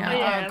admires. And I'm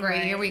like, oh,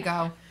 great, here we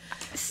go.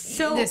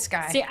 So this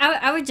guy. See,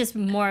 I was just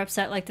more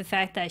upset like the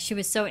fact that she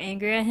was so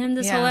angry at him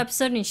this whole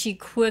episode, and she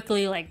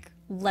quickly like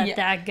let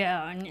that go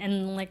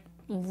and like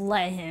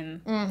let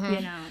him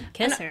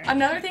kiss her.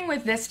 Another thing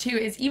with this too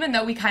is, even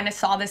though we kind of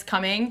saw this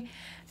coming,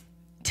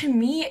 to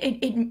me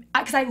it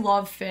because I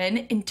love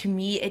Finn, and to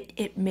me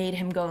it made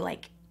him go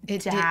like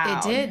down.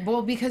 It did.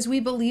 Well, because we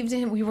believed in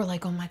him. We were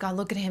like, oh my God,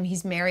 look at him.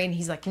 He's married. And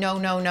he's like, no.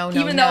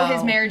 Even though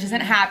his marriage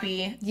isn't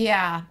happy.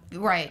 Yeah,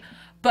 right.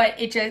 But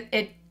it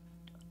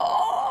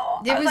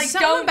was like,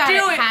 don't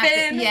do it,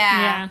 Finn.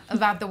 Yeah,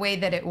 about the way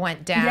that it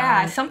went down.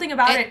 Yeah, something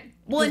about it.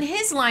 Well, in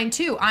his line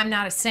too, I'm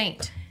not a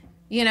saint.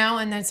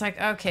 And then it's like,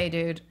 okay,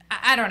 dude,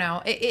 I don't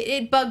know.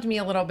 It bugged me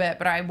a little bit,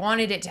 but I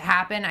wanted it to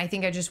happen. I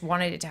think I just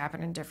wanted it to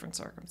happen in different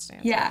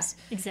circumstances. Yes,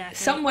 exactly.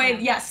 Some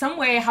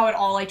way how it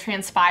all like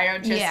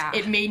transpired.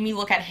 It made me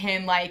look at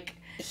him like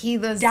he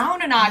was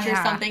down a notch or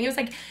something. It was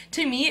like,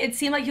 to me, it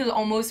seemed like he was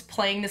almost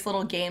playing this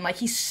little game. Like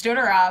he stood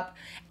her up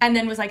and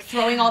then was like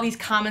throwing all these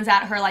comments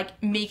at her,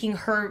 like making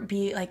her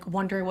be like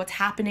wondering what's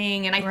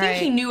happening. And I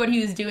think he knew what he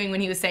was doing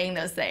when he was saying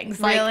those things.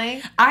 Like,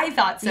 really? I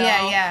thought so.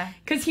 Yeah.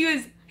 Because he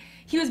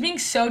was being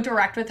so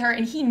direct with her,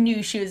 and he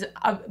knew she was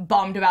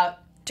bummed about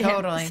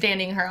him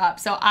standing her up.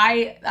 So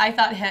I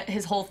thought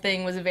his whole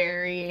thing was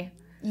very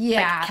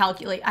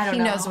calculate. I don't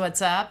know. He knows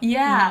what's up.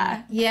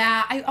 Yeah.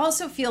 Yeah. I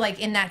also feel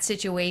like in that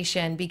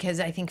situation, because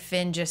I think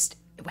Finn just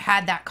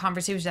had that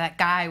conversation with that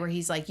guy where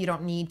he's like, you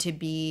should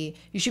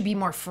be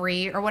more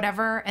free or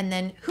whatever. And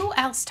then who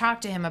else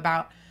talked to him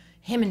about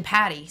him and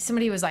Patty?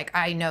 Somebody was like,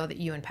 I know that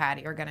you and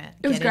Patty are going to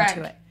get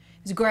into it.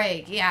 It was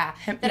Greg, yeah.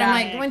 I'm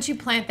like, once you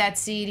plant that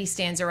seed, he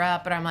stands her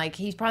up. But I'm like,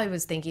 he probably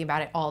was thinking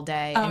about it all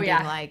day and being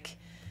like,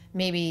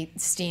 maybe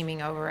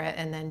steaming over it,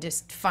 and then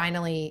just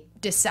finally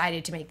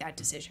decided to make that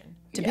decision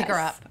to pick her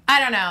up. I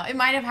don't know. It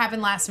might have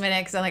happened last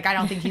minute because I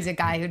don't think he's a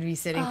guy who'd be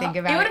sitting thinking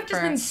about it. It would have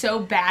just been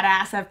so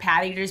badass of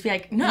Patty to just be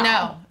like,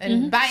 no,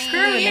 and bye.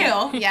 Screw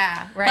you.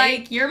 Yeah, right.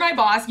 Like, you're my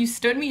boss. You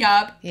stood me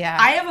up. Yeah.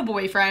 I have a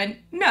boyfriend.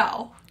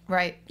 No.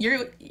 Right.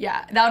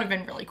 That would have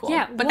been really cool.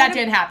 Yeah, but that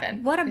didn't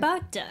happen. What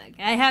about Doug?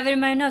 I have it in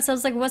my notes. I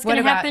was like, what's going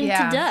to happen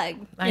to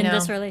Doug in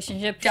this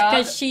relationship?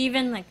 Because she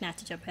even, like, not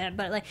to jump ahead,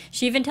 but, like,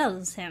 she even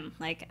tells him,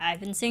 like, I've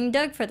been seeing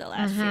Doug for the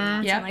last few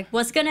months. Yeah. I'm like,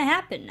 what's going to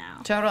happen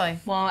now? Totally.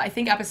 Well, I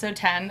think episode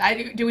 10.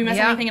 Did we miss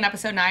anything in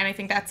episode 9? I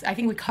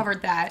think we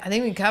covered that. I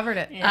think we covered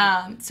it.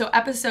 Yeah. So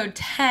episode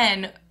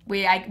 10,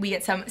 we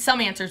get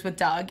some answers with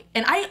Doug.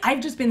 And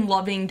I've just been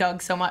loving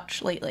Doug so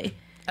much lately.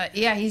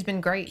 Yeah, he's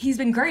been great.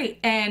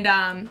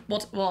 And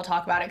we'll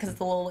talk about it because it's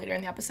a little later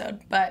in the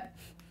episode. But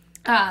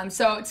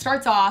so it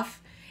starts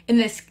off in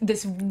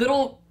this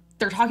little.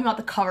 They're talking about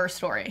the cover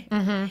story,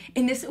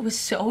 and this was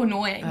so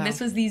annoying.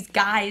 This was these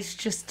guys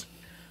just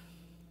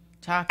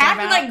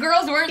acting like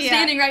girls weren't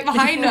standing right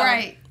behind them.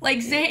 Right.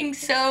 Like saying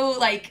so,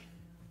 like,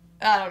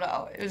 I don't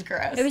know. It was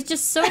gross. It was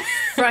just so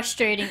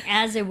frustrating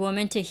as a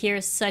woman to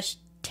hear such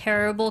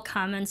terrible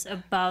comments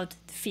about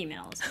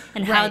females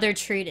and how they're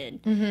treated.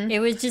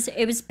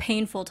 It was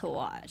painful to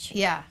watch.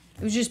 Yeah.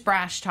 It was just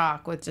brash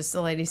talk with just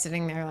the lady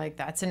sitting there like,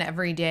 that's an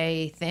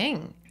everyday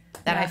thing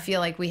that I feel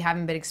like we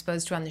haven't been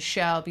exposed to on the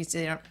show because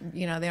they don't,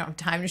 they don't have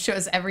time to show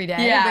us every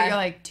day. Yeah. But you're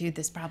like, dude,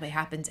 this probably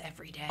happens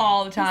every day.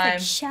 all the It's time. like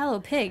shallow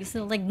pigs,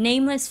 like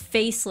nameless,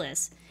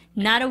 faceless,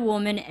 not a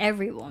woman,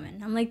 every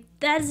woman. I'm like,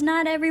 that's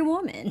not every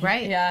woman.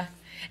 Right. Yeah.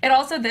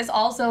 This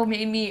also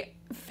made me,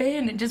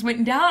 Finn just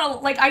went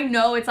down. Like, I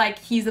know it's like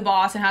he's the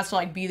boss and has to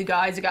like be the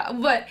guy,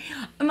 but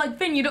I'm like,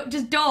 Finn, you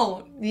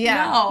don't.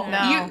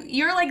 Yeah. No.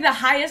 You're like the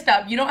highest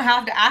up. You don't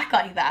have to act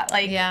like that.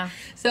 Like, Yeah.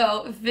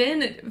 So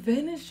Finn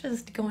is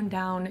just going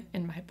down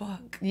in my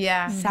book.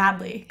 Yeah.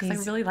 Sadly, because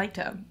I really liked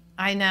him.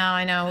 I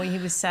know. He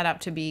was set up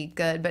to be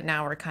good, but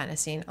now we're kind of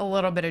seeing a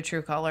little bit of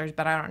true colors,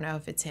 but I don't know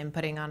if it's him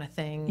putting on a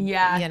thing,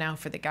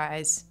 for the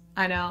guys.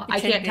 I know. I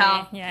can't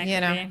tell. Yeah,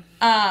 You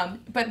know.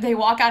 But they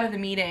walk out of the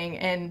meeting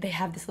and they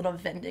have this little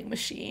vending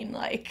machine,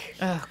 like,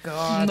 Oh,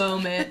 God.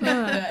 moment.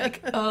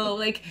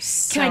 Like,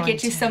 So can I get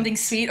you intense. something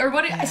sweet? Or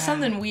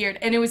something weird.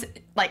 And it was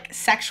like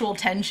sexual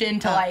tension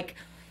to like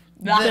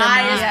the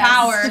highest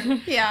power.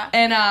 Yeah.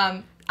 And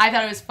I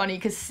thought it was funny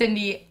because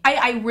Cindy,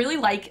 I really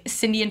like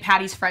Cindy and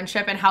Patty's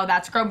friendship and how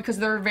that's grown because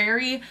they're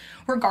very,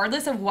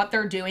 regardless of what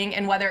they're doing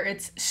and whether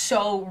it's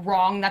so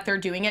wrong that they're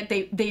doing it,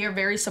 they are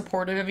very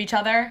supportive of each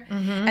other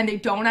and they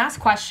don't ask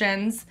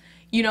questions.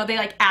 They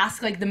like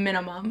ask like the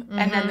minimum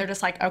and then they're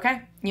just like,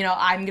 okay,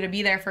 I'm going to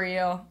be there for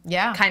you.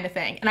 Yeah. Kind of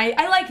thing. And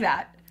I like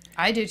that.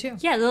 I do too.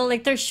 Yeah,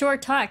 like their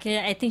short talk.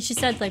 I think she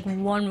said like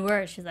one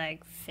word. She's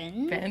like,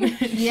 Finn?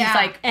 She's Yeah.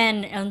 like,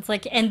 And it's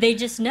like, and they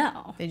just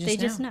know. They They just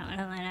just know.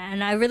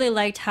 And I really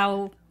liked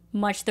how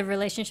much the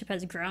relationship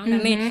has grown. I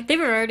mean, they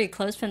were already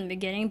close from the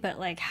beginning, but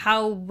like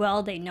how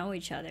well they know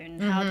each other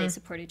and how they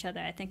support each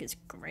other, I think is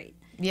great.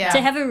 Yeah. To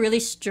have a really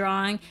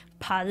strong,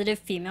 positive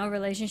female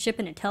relationship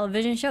in a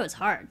television show is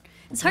hard.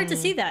 It's hard to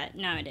see that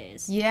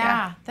nowadays.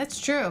 Yeah, that's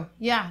true.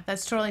 Yeah,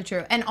 that's totally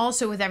true. And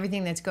also with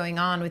everything that's going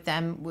on with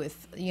them,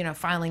 with,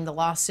 filing the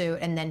lawsuit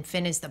and then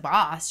Finn is the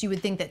boss, you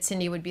would think that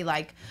Cindy would be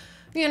like,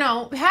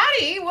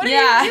 Hattie, what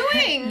are you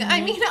doing?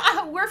 I mean,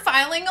 we're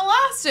filing a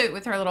lawsuit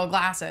with her little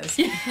glasses.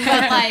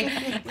 But like,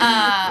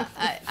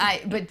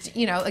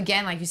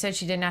 again, like you said,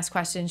 she didn't ask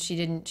questions.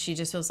 She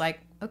just was like,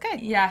 okay.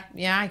 yeah.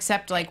 Yeah,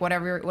 except like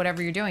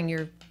whatever you're doing,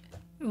 It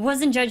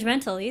wasn't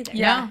judgmental either.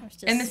 Yeah. It was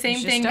just- And the same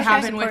just thing okay.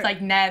 happened with Support.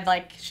 like Ned.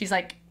 Like, she's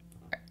like,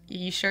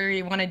 you sure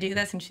you want to do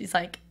this? And she's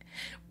like,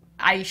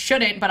 I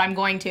shouldn't, but I'm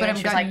going to. But and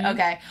I'm she's going- like,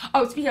 okay.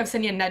 Oh, speaking of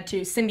Cindy and Ned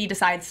too, Cindy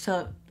decides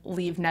to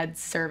leave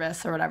Ned's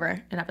service or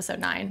whatever in episode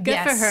 9. Good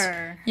Yes. for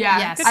her. Yeah,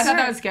 Yes. I thought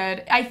that was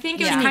good. I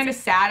think it was Yeah. kind of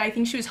sad. I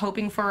think she was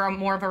hoping for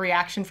more of a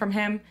reaction from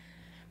him.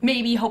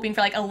 Maybe hoping for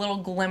like a little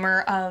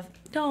glimmer of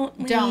don't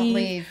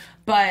leave.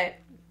 But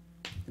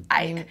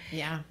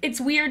yeah.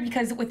 it's weird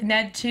because with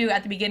Ned too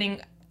at the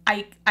beginning,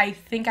 I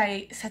think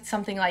I said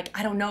something like,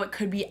 I don't know, it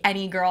could be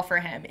any girl for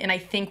him. And I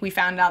think we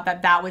found out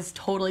that was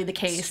totally the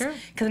case. true.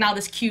 Because now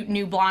this cute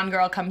new blonde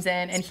girl comes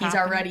in and he's popping.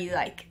 already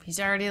like, He's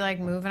already like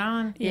moving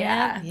on.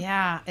 yeah.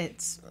 Yeah,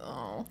 it's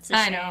It's a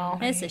I shame. know.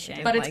 It's a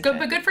shame. But it's like good. it.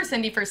 But good for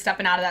Cindy for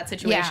stepping out of that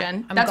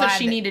situation. I'm That's what glad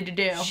she that needed to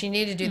do. She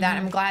needed to do that.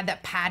 I'm glad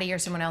that Patty or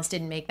someone else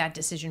didn't make that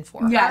decision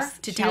for her. Yes,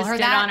 To she tell just her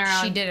did it that. on her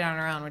own. She did it on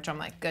her own, which I'm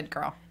like, good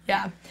girl.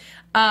 Yeah.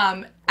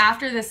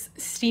 After this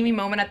steamy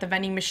moment at the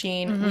vending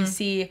machine, we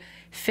see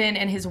Finn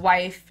and his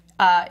wife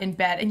in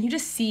bed, and you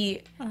just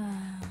see.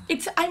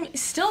 I'm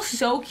still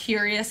so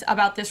curious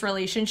about this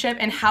relationship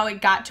and how it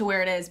got to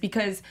where it is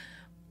because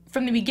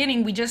from the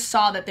beginning we just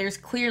saw that there's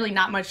clearly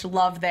not much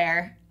love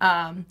there.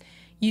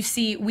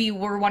 We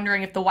were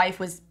wondering if the wife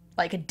was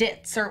like a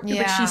ditz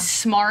but she's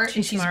smart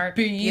and she's smart,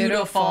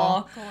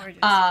 beautiful.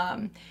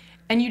 Gorgeous.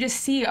 And you just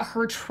see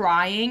her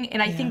trying,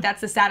 and I think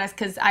that's the saddest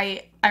because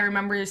I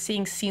remember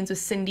seeing scenes with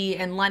Cindy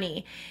and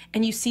Lenny,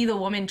 and you see the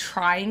woman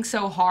trying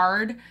so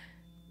hard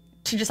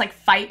to just like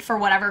fight for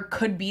whatever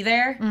could be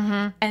there,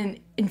 and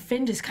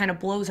Finn just kind of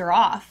blows her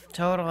off.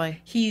 Totally.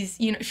 He's,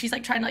 she's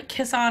like trying to like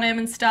kiss on him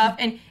and stuff,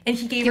 and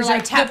he gave Gives her her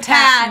like a tap the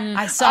tap. pat.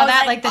 I saw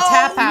that, like the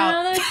tap out.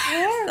 No, that's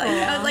terrible.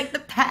 I was like the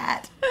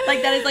pat,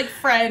 like that is like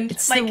friend.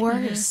 It's like, the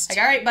worst. Like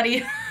all right,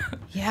 buddy.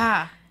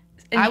 Yeah.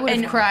 I would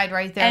have cried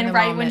right there in And the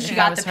right moment when if she that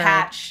got the was her.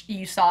 patch,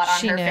 you saw it on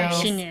She her knew. face.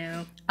 She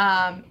knew.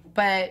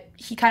 But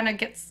he kind of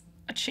gets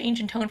a change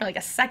in tone for like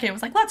a second. It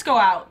was like, let's go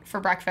out for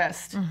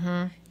breakfast.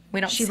 We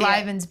don't She see it.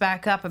 livens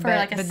back up a bit,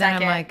 like a but then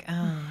second. I'm like,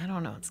 oh, I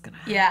don't know what's gonna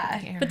happen. Yeah.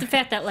 here. But the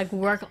fact that like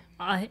work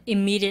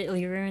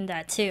immediately ruined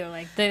that too,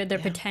 like their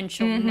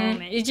potential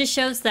moment. It just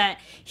shows that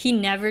he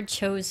never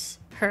chose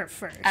her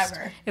first.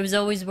 Ever. It was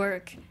always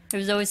work. It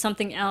was always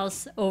something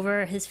else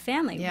over his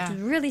family, Yeah. which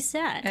is really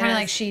sad. Kind of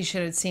like she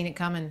should have seen it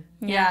coming.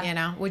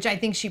 Yeah. Which I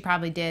think she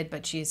probably did,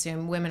 but she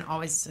assumed, women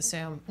always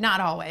assume,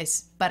 not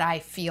always, but I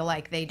feel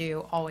like they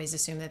do always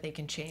assume that they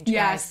can change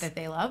Yes. guys that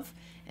they love.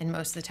 and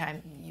most of the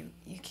time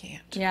you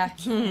can't. Yeah.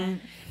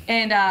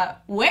 And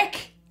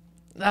Wick.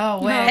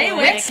 Oh, Wick. Hey,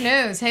 Wick. Wick's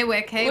news. Hey,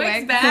 Wick. Hey, Wick's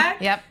Wick.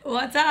 back. Yep.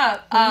 What's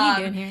up? What are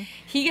you doing here?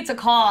 He gets a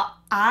call.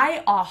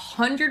 I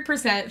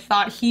 100%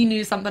 thought he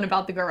knew something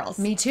about the girls.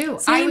 Me too.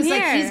 Same I was here.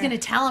 like, he's going to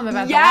tell him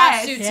about the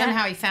Yes. lawsuit. Yeah.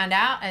 Somehow he found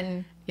out,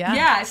 and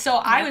Yeah, so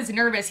I was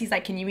nervous. He's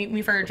like, can you meet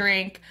me for a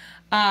drink?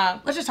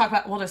 We'll just talk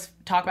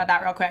about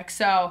that real quick.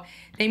 So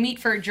they meet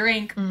for a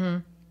drink.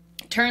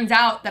 Turns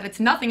out that it's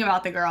nothing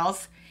about the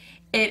girls.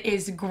 It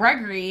is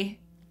Gregory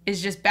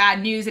is just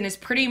bad news and is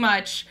pretty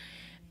much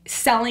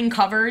selling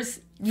covers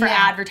for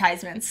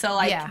advertisements. So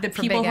like the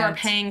people who are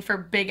paying for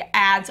big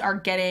ads are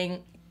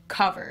getting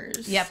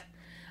covers. Yep.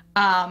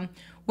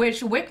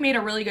 Which Wick made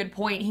a really good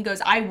point. He goes,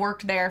 I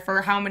worked there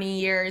for how many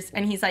years?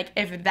 And he's like,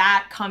 if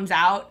that comes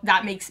out,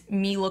 that makes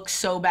me look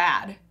so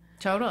bad.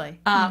 Totally.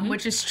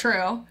 Which is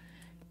true.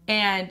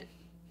 And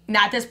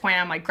at this point,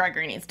 I'm like,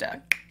 Gregory needs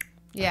to.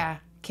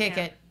 Kick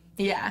it.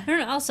 Yeah. I don't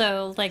know,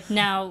 also, like,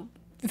 now,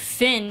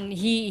 Finn,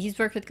 he's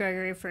worked with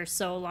Gregory for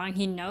so long.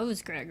 He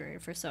knows Gregory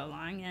for so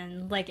long.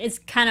 And, like, it's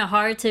kind of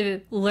hard to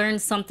learn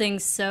something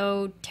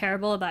so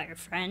terrible about your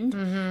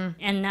friend.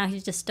 And now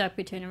he's just stuck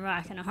between a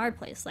rock and a hard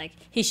place. Like,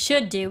 he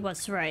should do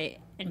what's right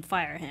and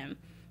fire him.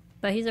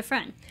 But he's a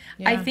friend.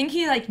 I think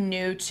he, like,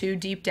 knew too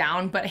deep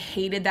down, but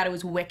hated that it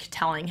was Wick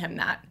telling him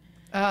that.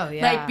 Oh,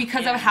 yeah. Like,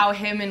 because of how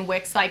him and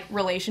Wick's, like,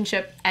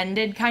 relationship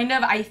ended, kind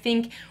of. I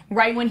think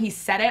right when he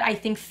said it, I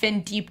think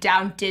Finn deep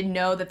down did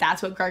know that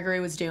that's what Gregory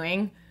was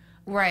doing.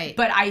 Right.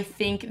 But I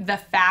think the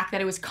fact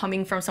that it was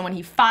coming from someone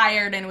he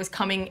fired and it was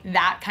coming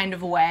that kind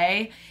of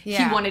way, he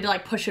wanted to,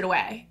 like, push it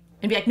away.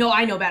 And be like, no,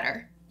 I know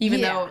better.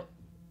 Even though...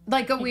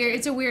 Like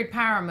it's a weird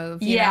power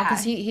move, you know,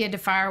 because he had to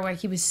fire Wick.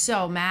 He was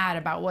so mad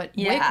about what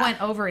Wick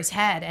went over his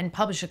head and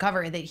published a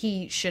cover that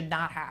he should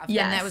not have. And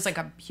that was, like,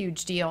 a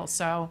huge deal,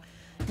 so...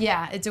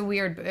 Yeah, it's a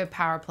weird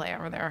power play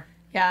over there.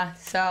 Yeah,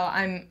 so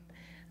I'm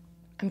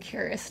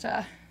curious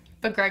to,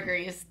 but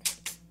Gregory is.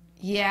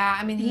 Yeah,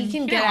 I mean he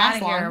can get out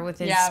of here with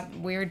his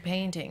weird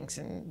paintings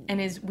and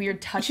his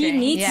weird touching.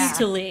 He needs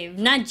to leave,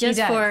 not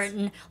just for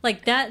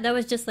like that. That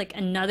was just like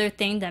another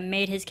thing that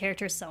made his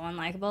character so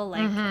unlikable.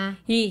 Like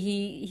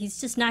he's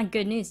just not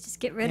good news.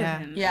 Just get rid of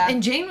him. Yeah.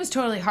 And Jane was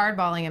totally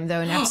hardballing him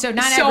though in episode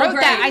 9. So I wrote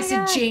great. that. I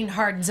said Jane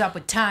hardens up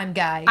with time,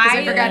 guy. Because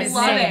I forgot his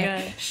name.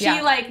 It. She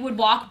like would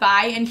walk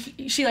by and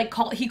he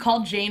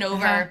called Jane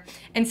over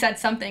and said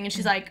something and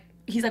he's like,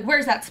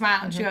 where's that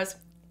smile? And she goes,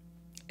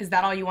 is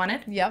that all you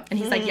wanted? Yep. And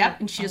he's like, yep.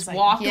 And she just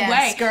walked yes,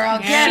 away. Girl,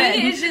 get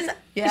she it. is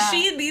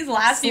just, these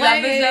last few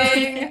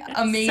episodes,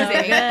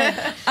 amazing.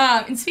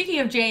 And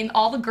speaking of Jane,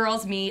 all the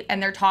girls meet and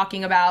they're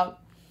talking about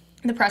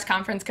the press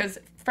conference because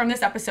from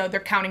this episode, they're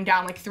counting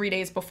down like 3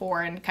 days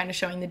before and kind of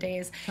showing the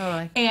days.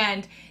 Totally.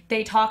 And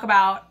they talk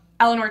about,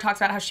 Eleanor talks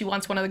about how she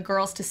wants one of the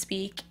girls to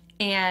speak.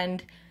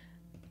 And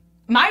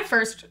my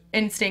first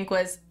instinct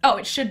was, oh,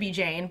 it should be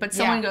Jane. But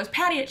someone goes,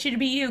 Patty, it should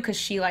be you because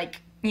she like,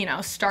 you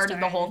know, started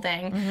the whole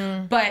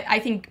thing. But I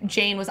think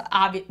Jane was the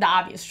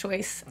obvious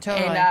choice.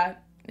 Totally.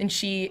 And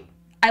she,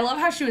 I love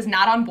how she was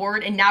not on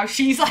board, and now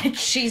she's like,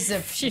 she's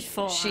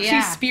full. She's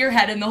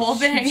spearheading the whole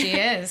thing. She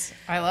is.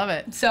 I love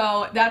it.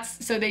 So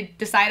they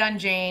decide on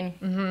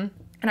Jane,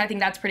 and I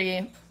think that's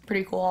pretty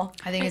cool.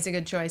 I think it's a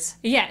good choice.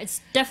 Yeah, it's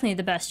definitely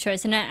the best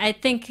choice, and I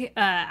think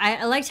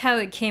I liked how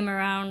it came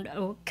around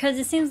because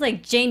it seems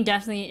like Jane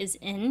definitely is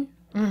in,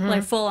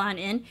 like full on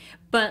in.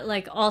 But,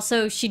 like,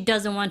 also, she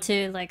doesn't want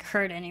to, like,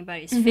 hurt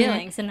anybody's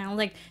feelings. And I'm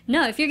like,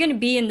 no, if you're going to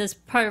be in this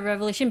part of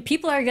Revolution,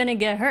 people are going to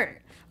get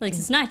hurt. Like,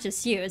 it's not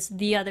just you, it's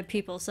the other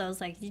people. So I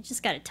was like, you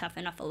just got to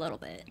toughen up a little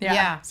bit.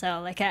 Yeah.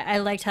 So, like, I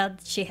liked how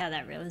she had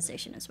that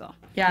realization as well.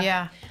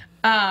 Yeah.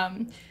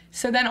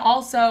 So then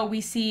also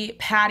we see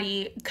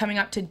Patty coming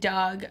up to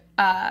Doug.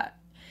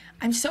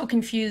 I'm so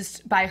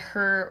confused by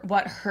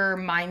what her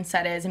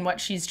mindset is and what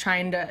she's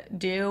trying to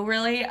do,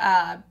 really,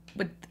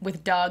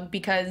 with Doug,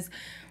 because...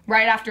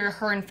 right after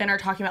her and Finn are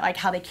talking about like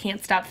how they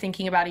can't stop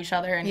thinking about each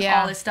other and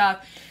all this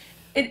stuff,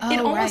 it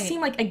almost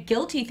seemed like a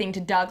guilty thing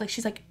to Doug. Like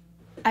she's like,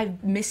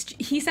 I've missed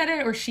you. He said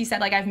it or she said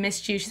like, I've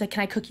missed you. She's like,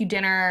 can I cook you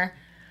dinner?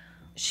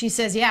 She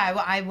says, yeah,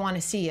 I want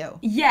to see you.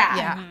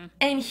 Yeah.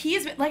 And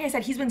he's been, like I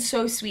said, he's been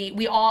so sweet.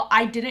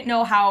 I didn't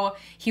know how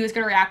he was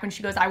going to react when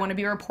she goes, I want to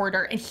be a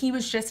reporter. And he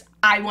was just,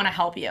 I want to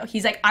help you.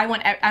 He's like, I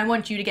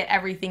want you to get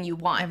everything you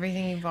want.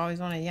 Everything you've always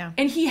wanted, yeah.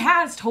 And he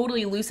has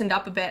totally loosened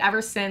up a bit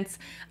ever since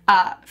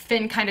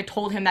Finn kind of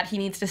told him that he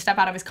needs to step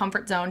out of his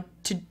comfort zone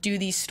to do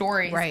these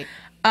stories. Right.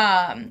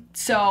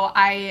 So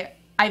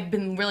I've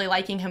been really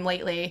liking him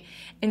lately.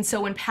 And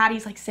so when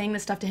Patty's like saying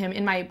this stuff to him,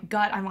 in my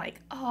gut, I'm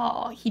like,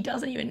 oh, he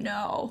doesn't even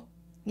know.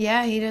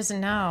 Yeah, he doesn't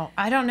know.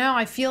 I don't know.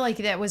 I feel like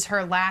that was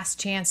her last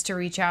chance to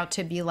reach out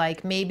to be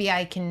like, maybe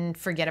I can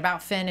forget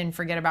about Finn and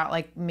forget about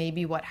like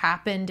maybe what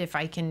happened if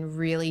I can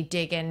really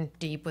dig in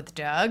deep with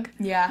Doug.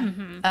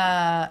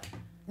 Yeah.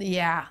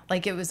 Yeah,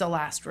 like it was a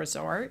last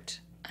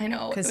resort. I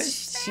know.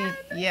 Because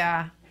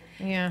yeah.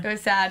 It was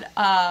sad.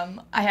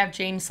 I have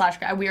Jane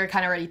 / we were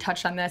kind of already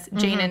touched on this.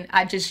 Jane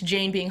and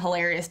Jane being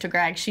hilarious to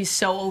Greg. She's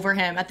so over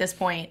him at this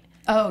point.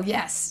 Oh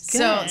yes,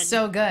 Good.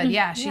 so good.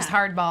 Yeah, she's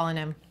hardballing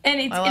him, and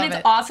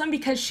it's awesome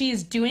because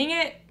she's doing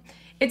it.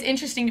 It's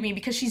interesting to me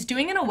because she's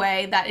doing it in a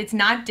way that it's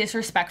not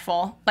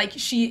disrespectful. Like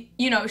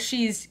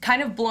she's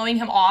kind of blowing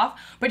him off,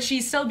 but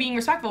she's still being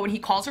respectful. When he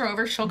calls her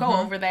over, she'll go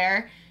over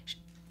there.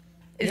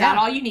 Is that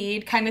all you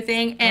need, kind of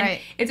thing? And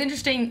it's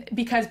interesting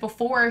because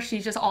before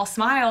she's just all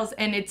smiles,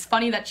 and it's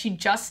funny that she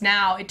just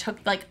now, it took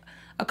like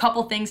a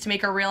couple things to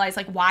make her realize,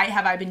 like, why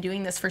have I been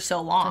doing this for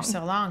so long?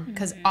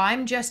 Because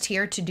I'm just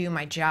here to do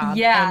my job.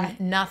 Yeah. And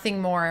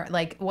nothing more.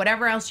 Like,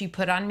 whatever else you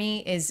put on me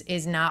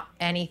is not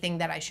anything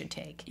that I should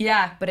take.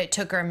 Yeah. But it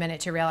took her a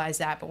minute to realize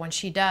that. But when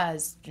she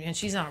does, and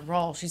she's on a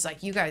roll, she's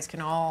like, you guys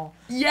can all...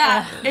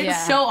 Yeah.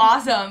 It's so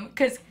awesome.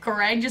 Because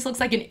Greg just looks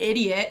like an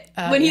idiot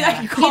when he,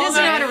 like, calls He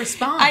doesn't her. know how to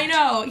respond. I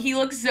know. He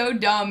looks so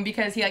dumb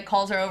because he, like,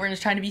 calls her over and is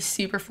trying to be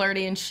super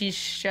flirty, and she's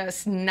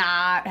just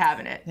not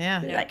having it.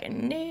 Yeah. Like,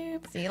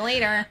 nope. See you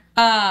later.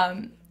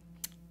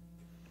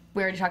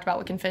 We already talked about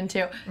Wick and Finn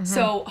too.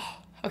 So,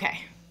 okay.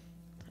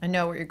 I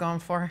know what you're going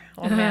for.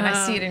 Oh man,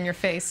 I see it in your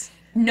face.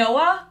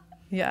 Noah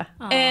Yeah.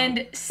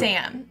 and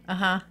Sam.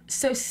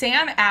 So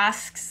Sam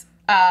asks,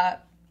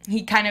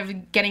 he kind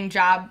of getting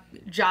job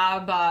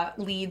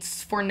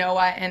leads for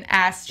Noah, and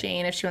asks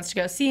Jane if she wants to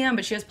go see him,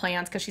 but she has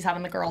plans because she's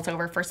having the girls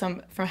over for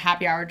some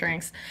happy hour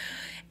drinks.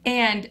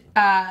 And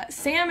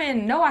Sam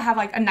and Noah have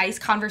like a nice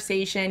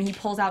conversation. He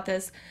pulls out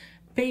this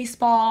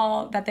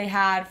baseball that they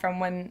had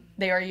from when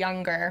they were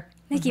younger.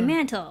 Mickey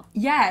Mantle.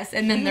 Yes,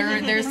 and then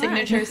their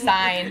signature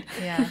signed.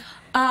 Yeah.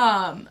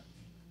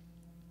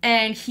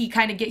 And he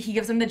kind of he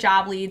gives them the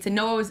job leads, and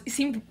Noah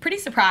seemed pretty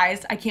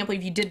surprised. I can't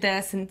believe you did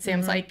this. And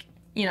Sam's like,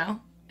 Sam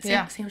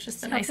was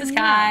just the nicest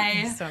guy.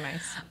 He's so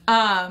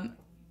nice.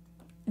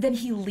 Then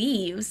he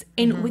leaves,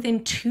 and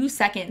within 2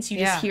 seconds, you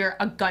just hear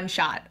a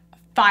gunshot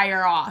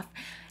fire off.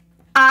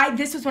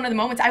 This was one of the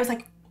moments I was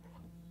like,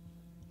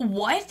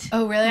 what?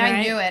 Oh, really? Right?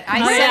 I knew it.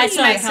 I said it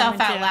to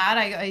myself out too.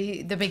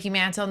 loud. The Mickey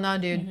Mantle, no,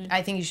 dude,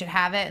 I think you should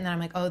have it. And then I'm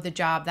like, oh, the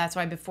job. That's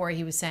why before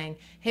he was saying,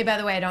 hey, by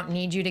the way, I don't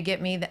need you to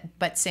get me.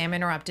 But Sam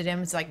interrupted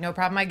him. It's like, no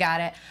problem, I got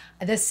it.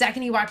 The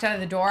second he walked out of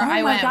the door,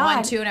 I went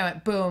 1, 2, and I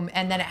went boom.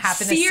 And then it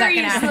happened the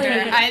second after.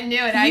 I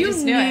knew it. I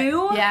just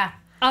knew it. Yeah.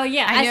 Oh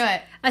yeah, I knew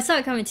it. I saw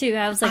it coming too.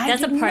 I was like,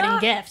 "That's a parting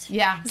gift."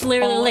 Yeah, it's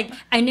literally like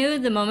I knew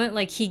the moment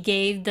like he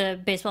gave the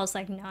baseball. It's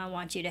like, "No, I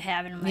want you to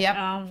have it." I'm like,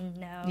 "Oh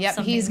no." Yep,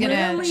 he's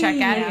gonna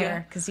check out of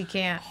here because he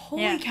can't.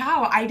 Holy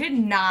cow! I did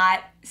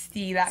not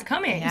see that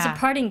coming. It's a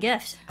parting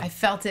gift. I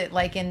felt it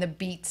like in the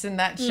beats in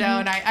that show,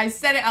 and I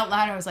said it out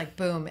loud. I was like,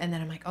 "Boom!" And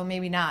then I'm like, "Oh,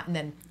 maybe not." And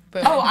then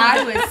boom. Oh,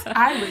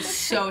 I was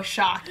so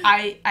shocked.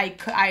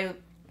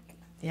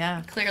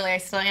 Yeah. Clearly, I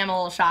still am a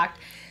little shocked.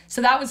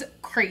 So that was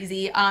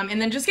crazy.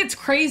 And then just gets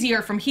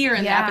crazier from here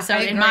in the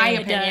episode, in my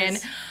opinion.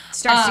 It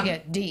starts to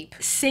get deep.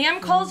 Sam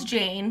calls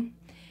Jane,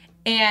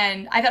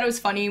 and I thought it was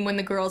funny when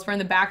the girls were in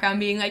the background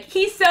being like,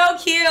 he's so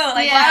cute.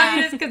 Like, why don't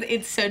you just, because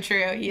it's so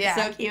true. He's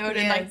so cute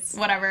and like,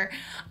 whatever.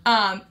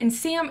 And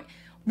Sam,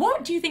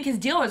 what do you think his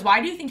deal was? Why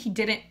do you think he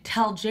didn't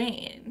tell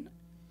Jane?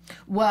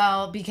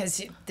 Well,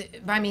 because,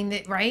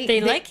 right?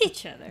 They like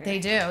each other. They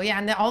do, yeah.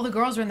 And all the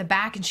girls were in the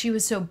back, and she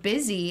was so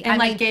busy.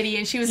 And giddy,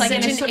 and she was like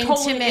in a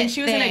totally, and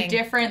she was in a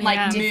different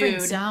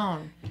different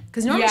zone.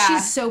 Because normally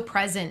she's so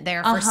present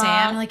there for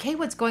Sam, like, hey,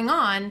 what's going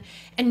on?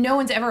 And no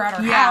one's ever at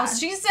her house.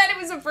 She said it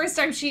was the first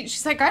time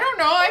she's like, I don't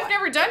know, I've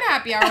never done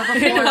happy hour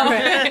before.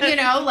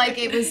 Like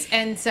it was,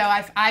 and so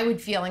I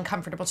would feel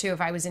uncomfortable too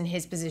if I was in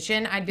his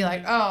position. I'd be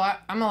like, oh,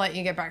 I'm gonna let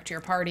you get back to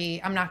your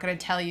party. I'm not gonna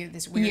tell you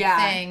this weird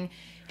thing.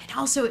 And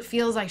also, it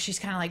feels like she's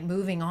kind of like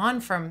moving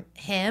on from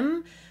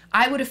him.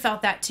 I would have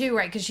felt that too,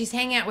 right? Because she's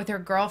hanging out with her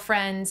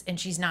girlfriends and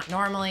she's not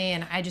normally,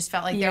 and I just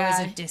felt like there was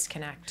a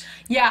disconnect.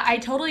 Yeah, I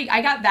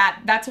got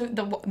that. That's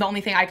the only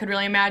thing I could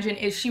really imagine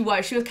is she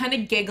was kind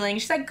of giggling.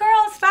 She's like,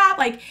 "Girl, stop!"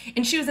 Like,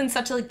 and she was in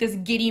such like this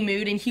giddy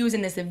mood, and he was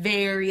in this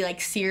very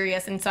like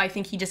serious, and so I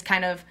think he just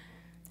kind of.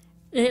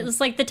 It was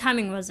like the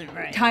timing wasn't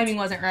right. Timing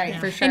wasn't right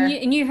for sure.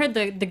 And you heard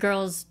the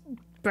girls.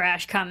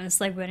 Brash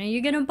comments like, when are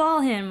you gonna ball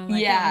him?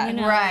 Like,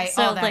 right.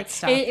 So all that like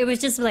stuff. It was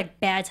just like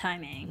bad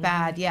timing.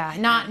 Bad, yeah.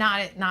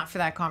 Not for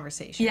that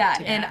conversation. Yeah,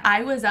 and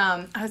I was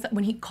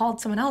when he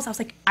called someone else, I was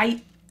like,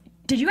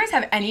 did you guys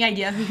have any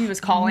idea who he was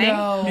calling?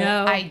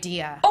 No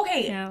idea.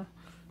 Okay. No.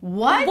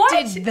 What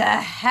did the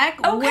heck?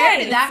 Okay. Where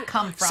did that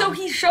come from? So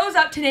he shows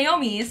up to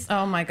Naomi's.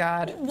 Oh my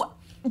God.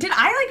 Did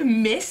I like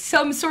miss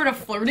some sort of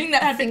flirting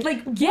that happened?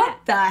 Like, what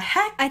the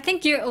heck? I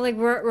think you're like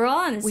we're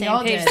all on the same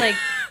all page. did. Like,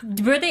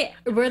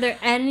 were there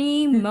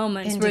any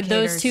moments where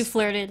those two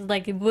flirted?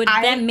 Like,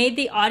 that made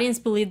the audience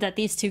believe that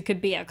these two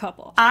could be a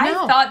couple? I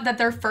thought that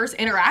their first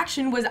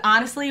interaction was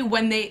honestly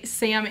when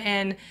Sam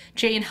and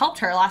Jane helped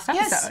her last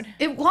episode. Yes,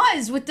 it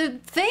was with the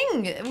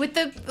thing, with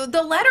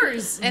the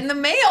letters and the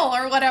mail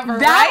or whatever.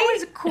 That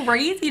was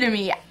crazy to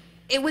me.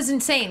 It was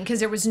insane because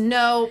there was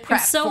no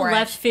prep so for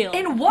left field.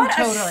 And what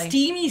a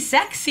steamy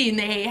sex scene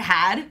they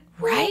had.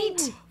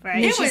 Right?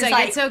 Right. It was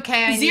like, it's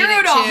okay. I 0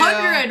 need to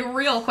 100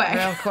 real quick.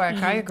 Real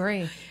quick. I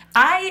agree.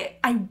 I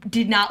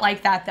did not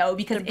like that though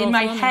because in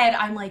my head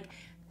I'm like,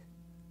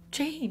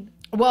 Jane.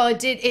 Well,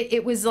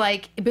 it was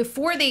like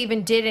before they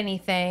even did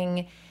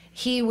anything,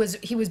 he was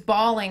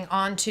bawling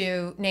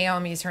onto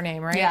Naomi's her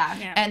name, right?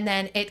 Yeah. And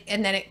then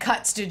it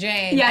cuts to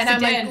Jane. Yes, and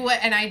I'm it did. like, what?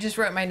 And I just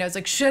wrote my notes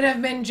like should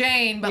have been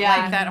Jane, but Yeah.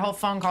 like that whole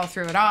phone call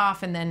threw it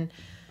off. And then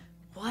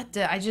what?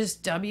 I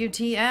just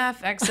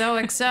WTF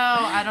XOXO.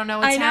 I don't know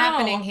what's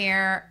happening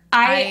here.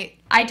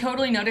 I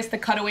totally noticed the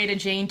cutaway to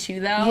Jane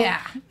too, though.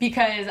 Yeah.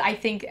 Because I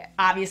think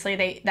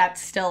obviously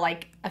that's still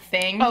like a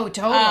thing. Oh,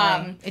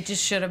 totally. It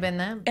just should have been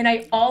them. And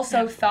I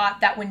also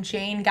thought that when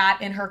Jane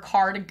got in her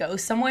car to go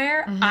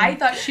somewhere, I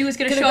thought she was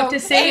going to show up to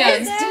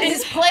Sam's.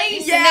 His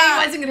place. Yeah. And then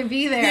he wasn't going to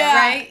be there,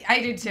 right? I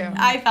did too.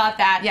 I thought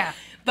that. Yeah.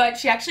 But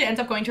she actually ends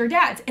up going to her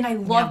dad's. And I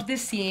loved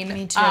this scene.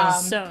 Me too.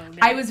 So good.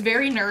 I was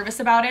very nervous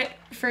about it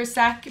for a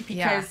sec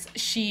because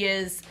she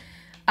is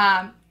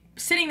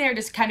sitting there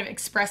just kind of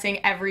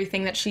expressing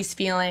everything that she's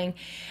feeling.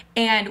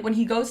 And when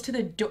he goes to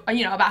the door,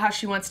 about how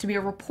she wants to be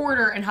a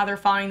reporter and how they're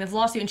following this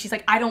lawsuit, and she's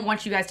like, I don't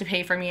want you guys to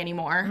pay for me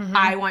anymore.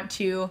 I want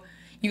to.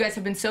 You guys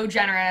have been so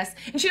generous.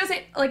 And she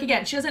doesn't,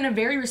 she does it in a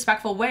very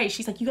respectful way.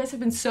 She's like, you guys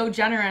have been so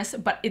generous,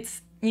 but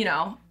it's,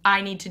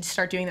 I need to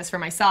start doing this for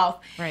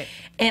myself. Right.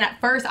 And at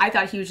first, I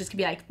thought he was just going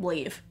to be like,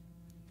 leave.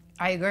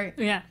 I agree.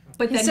 Yeah.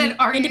 But He then said,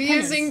 are you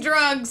using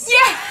drugs?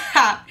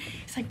 Yeah.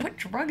 He's like, what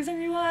drugs are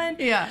you on?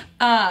 Yeah.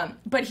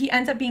 But he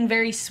ends up being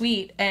very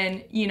sweet,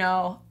 and,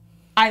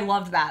 I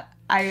love that.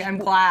 I'm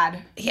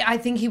glad. I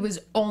think he was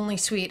only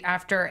sweet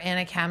after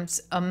Anna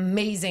Kemp's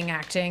amazing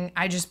acting.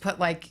 I just put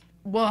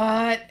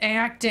what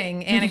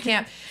acting, Anna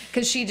Kemp?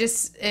 Because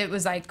it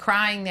was like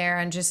crying there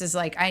and just is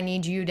like, I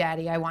need you,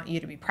 Daddy. I want you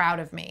to be proud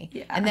of me.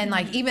 Yeah. And then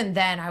even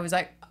then I was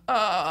like,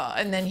 oh,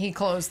 and then he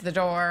closed the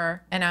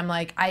door and I'm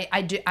like,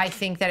 I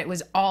think that it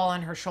was all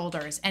on her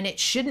shoulders and it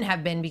shouldn't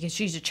have been because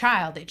she's a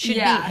child. It should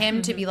be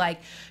him to be like,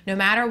 no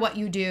matter what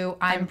you do,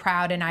 I'm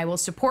proud and I will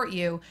support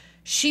you.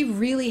 She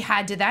really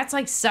had to. That's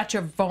like such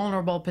a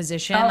vulnerable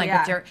position,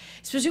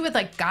 especially with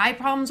like guy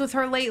problems with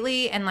her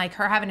lately, and like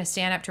her having to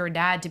stand up to her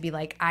dad to be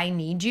like, "I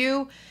need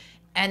you."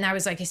 And I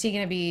was like, "Is he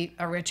going to be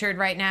a Richard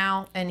right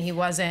now?" And he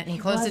wasn't. And he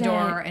closed the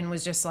door and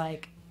was just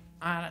like,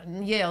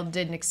 "Yale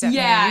didn't accept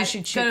me. You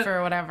should shoot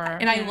for whatever."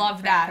 And I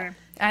love that.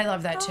 I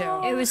love that too.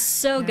 It was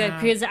so good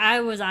because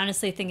I was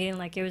honestly thinking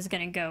like it was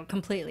gonna go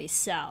completely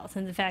south,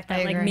 and the fact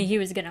that he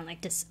was gonna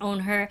like disown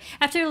her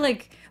after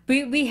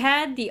we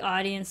had the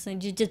audience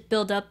and you just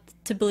build up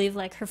to believe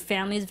like her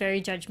family is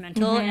very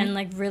judgmental and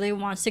like really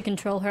wants to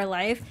control her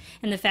life,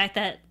 and the fact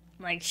that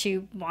like she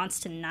wants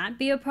to not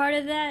be a part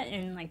of that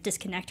and like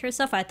disconnect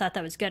herself, I thought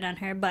that was good on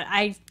her, but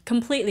I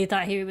completely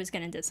thought he was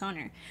gonna disown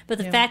her. But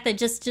the fact that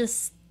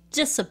just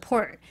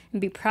support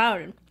and be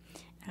proud.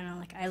 I don't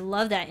know, I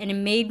love that, and it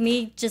made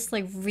me just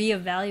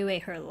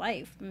reevaluate her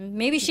life.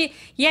 Maybe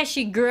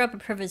she grew up a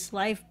privileged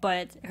life,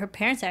 but her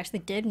parents actually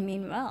did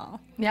mean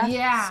well.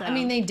 Yeah. So. I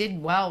mean, they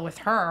did well with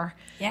her.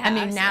 Yeah, I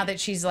mean, now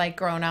that she's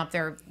grown up,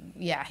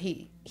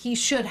 he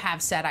should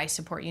have said, "I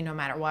support you no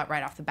matter what,"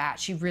 right off the bat.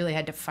 She really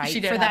had to fight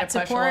for that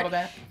support. A little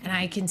bit. And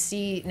I can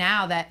see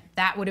now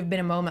that would have been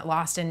a moment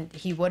lost, and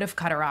he would have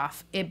cut her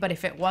off. But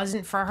if it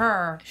wasn't for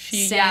her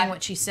saying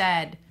what she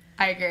said.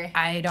 I agree.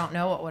 I don't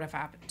know what would have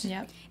happened.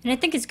 Yep. And I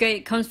think it's great.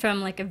 It comes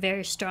from a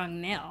very strong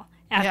male.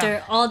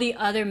 After all the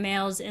other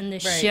males in the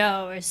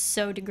show are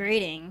so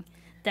degrading,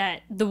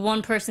 that the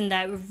one person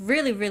that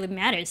really, really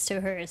matters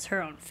to her is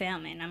her own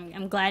family. And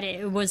I'm glad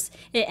it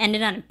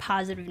ended on a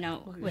positive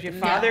note. If your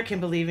father can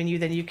believe in you,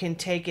 then you can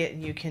take it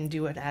and you can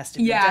do what has to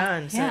be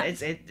done. So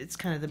it's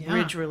kind of the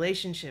bridge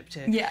relationship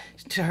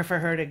to her, for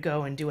her to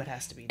go and do what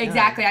has to be done.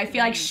 Exactly. I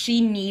feel like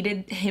she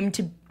needed him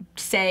to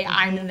say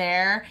I'm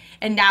there,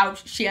 and now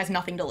she has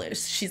nothing to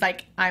lose. She's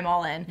like, I'm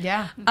all in.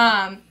 Yeah.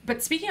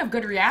 But speaking of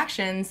good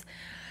reactions,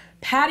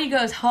 Patty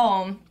goes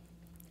home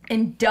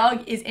and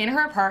Doug is in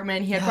her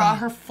apartment. He had brought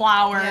her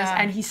flowers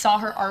and he saw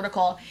her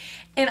article.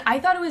 And I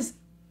thought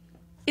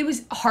it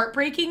was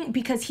heartbreaking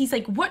because he's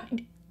like, what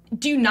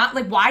do you not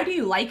why do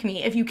you like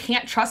me if you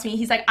can't trust me?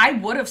 He's like, I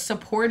would have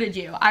supported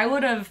you. I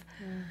would have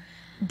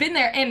been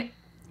there. And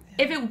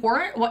if it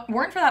weren't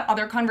for that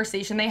other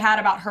conversation they had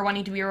about her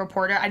wanting to be a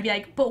reporter, I'd be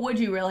like, but would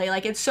you really?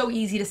 It's so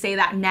easy to say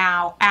that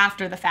now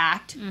after the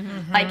fact.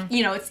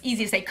 It's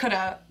easy to say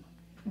coulda,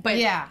 but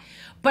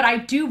but I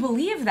do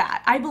believe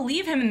that. I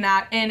believe him in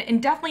that,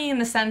 and definitely in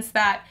the sense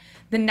that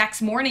the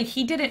next morning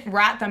he didn't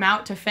rat them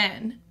out to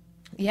Finn.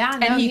 Yeah,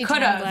 and he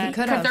could have,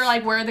 because they're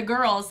like, where are the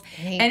girls?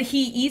 And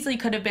he easily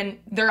could have been,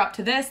 they're up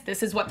to this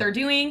is what they're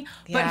doing,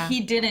 but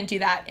he didn't do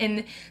that.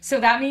 And so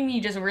that made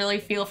me just really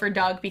feel for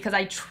Doug, because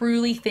I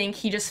truly think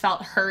he just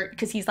felt hurt,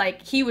 because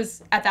he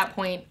was at that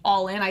point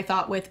all in, I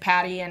thought, with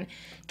Patty and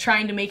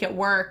trying to make it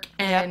work,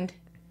 and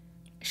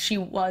she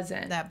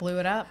wasn't. That blew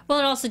it up. Well,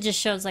 it also just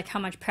shows how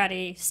much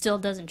Patty still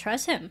doesn't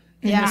trust him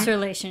in this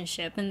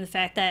relationship, and the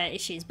fact that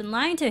she's been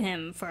lying to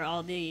him for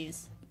all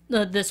these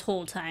this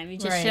whole time.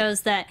 It just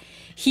shows that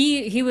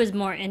he was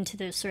more into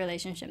this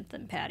relationship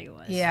than Patty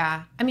was.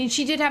 Yeah. I mean,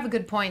 she did have a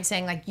good point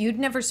saying, like, you'd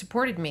never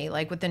supported me,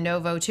 like, with the no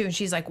vote, too. And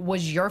she's like,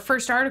 was your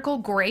first article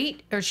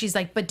great? Or she's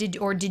like, but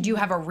did you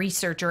have a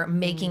researcher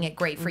making it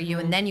great for you,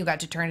 and then you got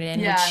to turn it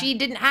in? Which she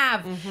didn't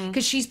have,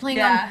 because she's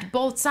playing on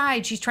both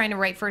sides. She's trying to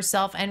write for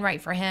herself and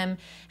write for him.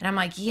 And I'm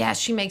like, yes,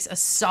 she makes a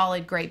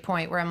solid, great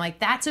point, where I'm like,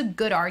 that's a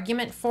good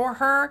argument for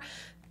her,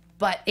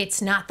 but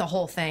it's not the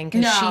whole thing,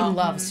 because she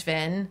loves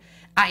Finn.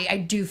 I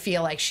do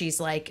feel like she's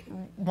like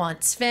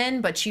wants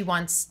Finn, but she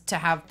wants to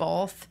have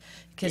both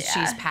because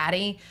she's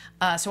Patty.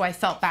 So I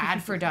felt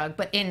bad for Doug,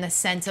 but in the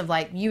sense of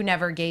like, you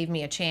never gave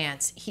me a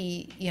chance.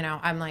 He, you know,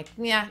 I'm like,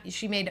 yeah,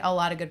 she made a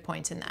lot of good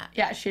points in that.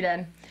 Yeah, she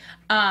did.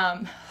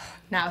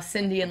 Now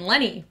Cindy and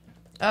Lenny.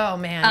 Oh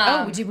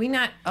man. Did we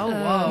not? Oh,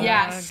 whoa.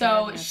 Yeah.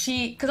 So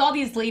because all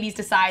these ladies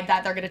decide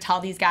that they're going to tell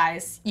these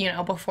guys, you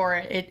know,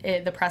 before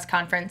the press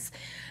conference,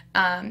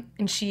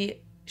 and she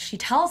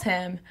tells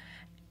him.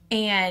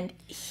 And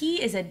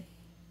he is a,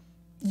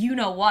 you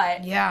know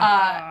what?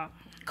 Yeah.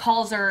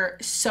 Calls her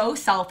so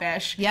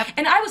selfish. Yep.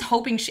 And I was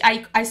hoping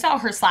I saw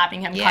her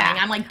slapping him coming.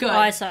 I'm like, good. Oh,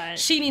 I saw it.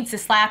 She needs to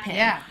slap him.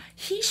 Yeah.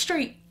 He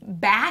straight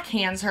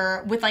backhands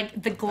her with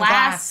like the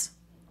glass.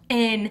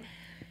 And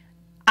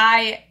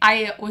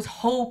I was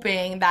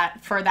hoping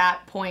that for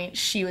that point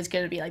she was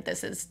gonna be like,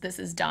 this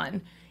is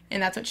done.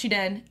 And that's what she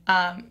did.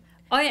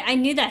 Oh, yeah, I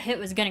knew that hit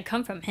was going to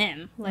come from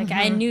him. Like,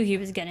 I knew he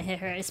was going to hit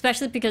her,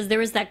 especially because there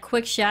was that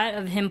quick shot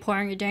of him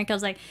pouring a drink. I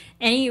was like,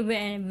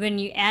 when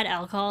you add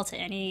alcohol to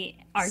any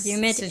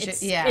argument,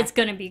 it's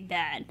going to be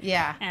bad.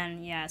 Yeah.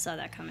 And, yeah, I saw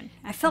that coming.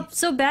 I felt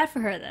so bad for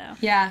her, though.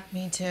 Yeah.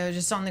 Me too,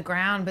 just on the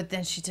ground. But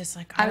then she just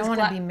like, I don't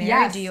want to be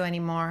married to you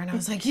anymore. And I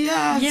was like,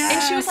 yes.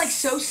 And she was like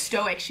so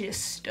stoic. She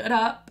just stood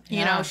up.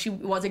 You know, she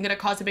wasn't going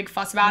to cause a big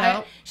fuss about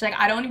it. She's like,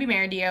 I don't want to be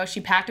married to you.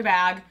 She packed a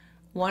bag,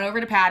 went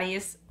over to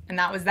Patty's. And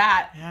that was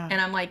that. Yeah.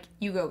 And I'm like,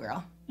 you go,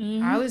 girl.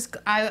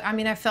 I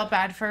mean, I felt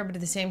bad for her, but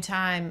at the same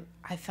time,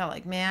 I felt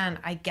like, man,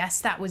 I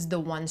guess that was the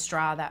one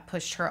straw that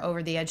pushed her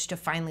over the edge to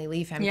finally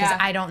leave him. Because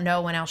I don't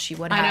know when else she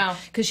would have. I know.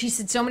 Because she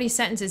said so many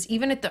sentences,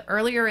 even at the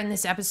earlier in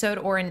this episode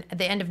or in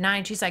the end of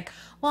 9, she's like,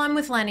 well, I'm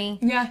with Lenny.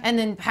 Yeah. And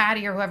then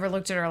Patty or whoever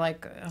looked at her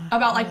like...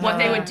 about like what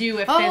they would do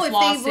if this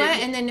lawsuit... they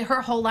went, and then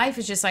her whole life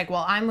is just like,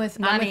 well, I'm with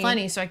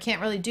Lenny, so I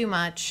can't really do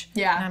much.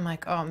 Yeah. And I'm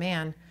like, oh,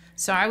 man.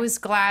 So I was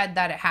glad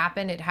that it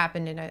happened. It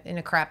happened in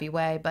a crappy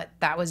way, but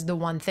that was the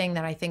one thing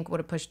that I think would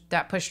have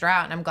pushed her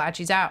out, and I'm glad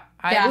she's out.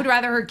 I would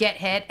rather her get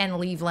hit and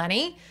leave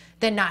Lenny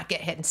than not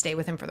get hit and stay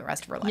with him for the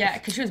rest of her life. Yeah,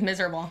 because she was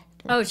miserable.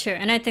 Oh, sure.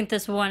 And I think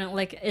this one,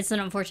 like, it's an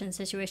unfortunate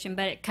situation,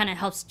 but it kind of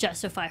helps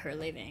justify her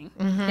leaving.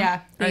 Mm-hmm.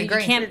 Yeah, I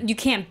agree. You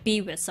can't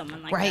be with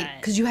someone like that. Right,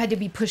 because you had to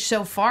be pushed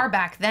so far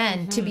back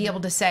then to be able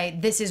to say,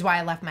 this is why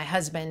I left my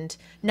husband,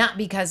 not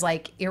because,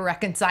 like,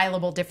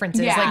 irreconcilable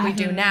differences like we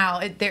do now.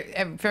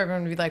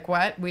 Everyone would be like,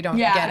 what? We don't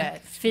get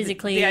it.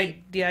 Physically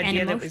the idea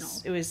and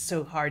that it was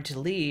so hard to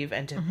leave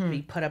and to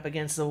be put up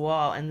against the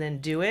wall and then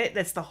do it,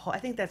 that's the whole, I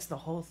think that's the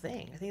whole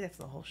thing. I think that's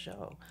the whole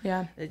show.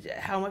 Yeah.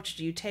 How much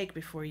do you take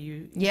before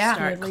you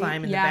start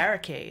climbing the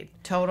barricade?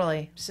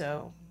 Totally.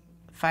 So,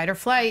 fight or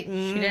flight.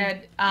 She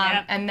did.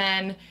 And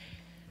then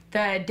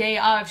the day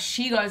of,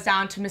 she goes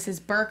down to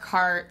Mrs.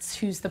 Burkhart's,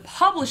 who's the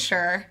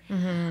publisher.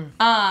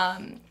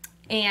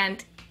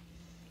 And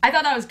I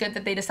thought that was good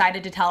that they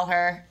decided to tell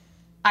her.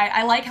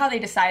 I like how they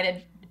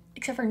decided,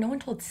 except for no one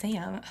told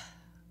Sam. I'm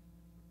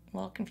a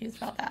little confused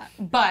about that.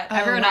 But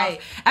everyone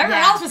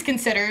else was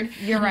considered.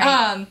 You're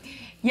right.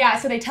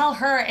 So they tell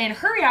her, and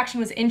her reaction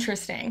was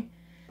interesting.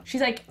 She's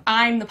like,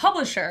 I'm the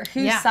publisher.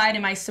 Whose side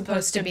am I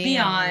supposed to be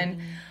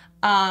on?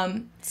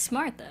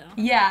 Smart, though.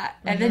 Yeah.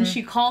 And then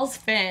she calls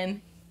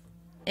Finn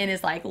and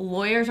is like,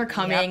 lawyers are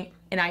coming,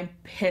 and I'm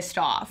pissed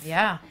off.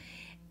 Yeah.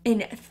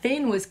 And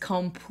Finn was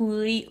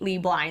completely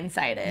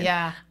blindsided.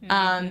 Yeah.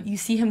 You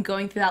see him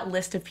going through that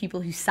list of people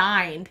who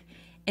signed,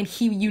 and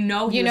he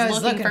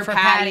was looking for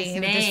Patty's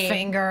name. With his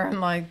finger, and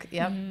like,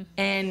 yep.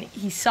 And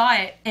he saw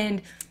it,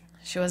 and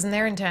she wasn't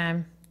there in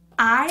time.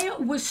 I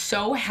was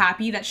so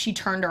happy that she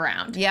turned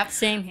around. Yep,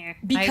 same here.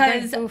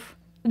 Because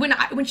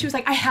when she was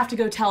like, I have to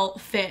go tell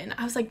Finn,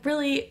 I was like,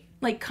 really?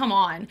 Like, come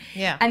on.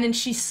 Yeah. And then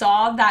she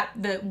saw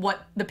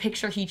the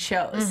picture he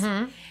chose.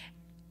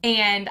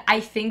 And I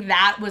think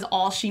that was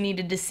all she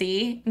needed to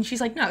see. And she's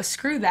like, no,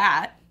 screw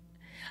that.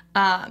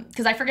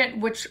 Because I forget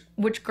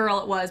which girl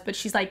it was, but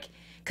she's like,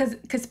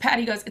 because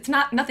Patty goes, it's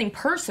nothing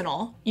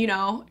personal, you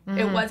know?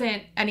 It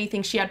wasn't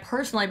anything she had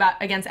personally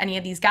against any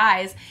of these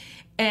guys.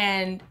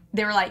 And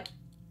they were like,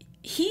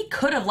 he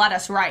could have let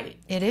us write.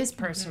 It is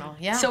personal,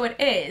 yeah. So it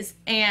is.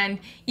 And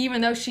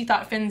even though she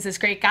thought Finn's this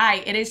great guy,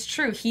 it is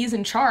true. He's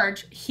in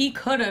charge. He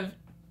could have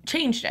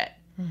changed it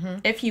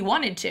if he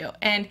wanted to.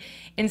 And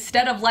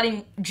instead of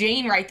letting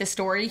Jane write the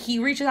story, he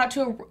reaches out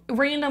to a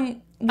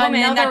random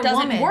woman that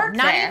doesn't work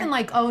Not even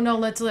like, oh no,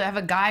 let's have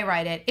a guy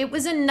write it. It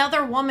was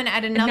another woman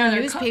at another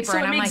newspaper,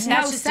 and I'm like,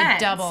 that's just a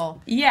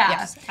double. Yeah.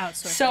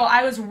 Yes. So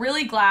I was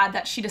really glad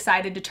that she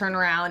decided to turn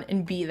around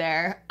and be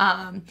there.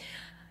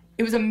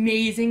 it was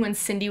amazing when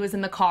Cindy was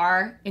in the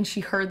car and she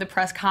heard the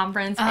press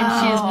conference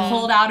and she just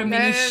pulled out a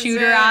mini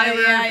shooter out of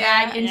her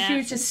bag and she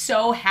was just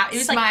so happy. It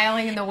was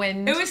smiling in the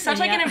wind. It was such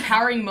like an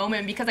empowering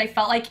moment because I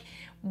felt like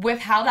with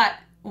how that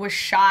was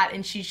shot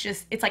and she's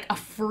just, it's like a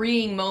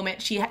freeing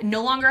moment. She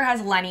no longer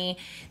has Lenny.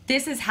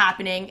 This is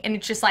happening and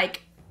it's just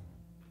like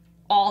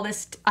all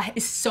this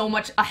is so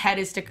much ahead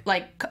is to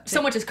like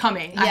so much is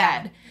coming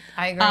ahead.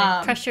 I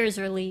agree. Pressure is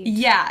relieved.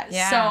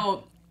 Yeah.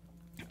 So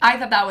I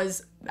thought that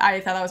was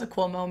a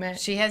cool moment.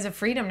 She has a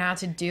freedom now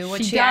to do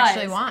what she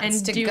actually wants.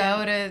 And to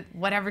go to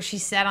whatever she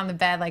said on the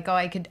bed, like,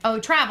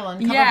 travel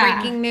and cover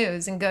breaking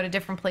news and go to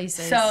different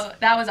places. So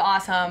that was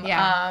awesome.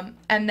 Yeah.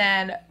 And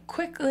then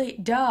quickly,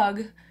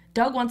 Doug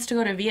wants to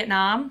go to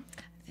Vietnam.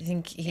 I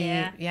think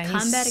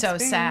he's so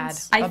sad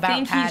about I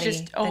think Patty, he's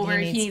just over.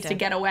 He needs to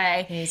get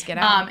away. He needs to get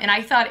out. And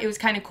I thought it was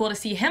kind of cool to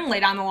see him lay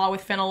down the law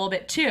with Finn a little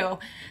bit too,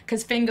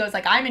 because Finn goes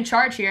like, "I'm in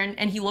charge here,"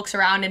 and he looks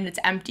around and it's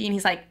empty, and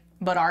he's like,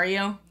 "But are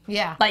you?"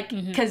 Yeah. Like,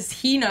 because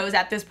he knows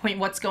at this point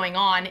what's going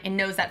on and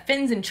knows that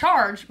Finn's in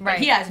charge, but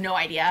he has no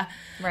idea.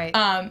 Right.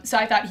 So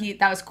I thought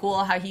that was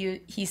cool how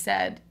he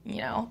said,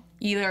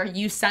 either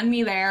you send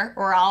me there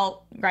or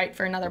I'll write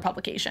for another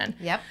publication.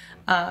 Yep.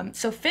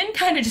 So Finn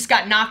kind of just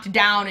got knocked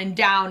down and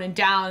down and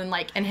down,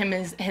 and him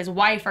and his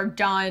wife are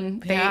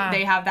done. They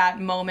have that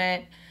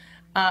moment.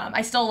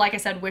 I still, like I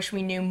said, wish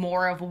we knew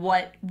more of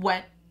what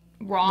went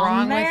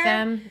wrong there. With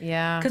them.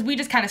 Yeah. Because we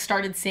just kind of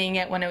started seeing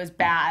it when it was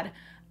bad.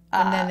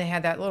 And then they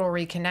had that little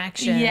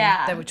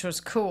reconnection, which was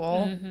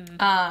cool.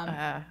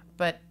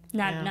 But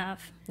not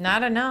enough.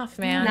 Not enough,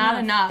 man.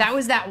 Not enough. That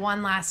was that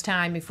one last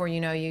time before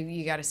you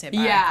got to say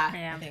bye.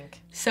 Yeah. I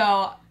think.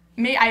 So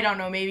I don't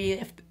know. Maybe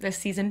if this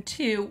season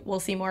 2, we'll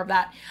see more of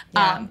that.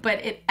 Yeah.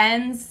 But it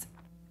ends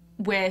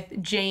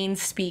with Jane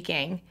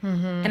speaking,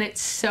 and it's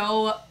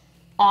so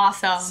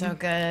awesome. So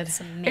good.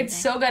 It's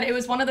so good. It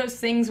was one of those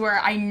things where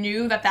I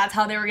knew that that's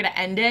how they were gonna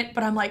end it,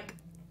 but I'm like,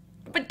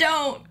 but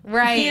don't.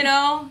 Right.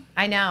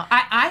 I know.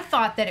 I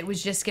thought that it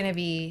was just going to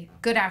be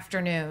good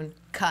afternoon,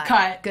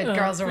 cut. Good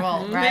Girls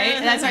Revolt, right?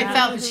 And that's what I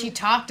felt. She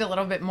talked a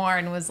little bit more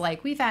and was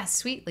like, we've asked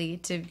Sweetly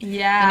to,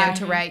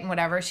 to write and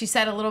whatever. She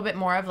said a little bit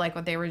more of like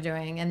what they were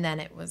doing, and then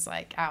it was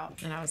like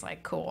out, and I was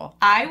like, cool.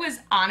 I was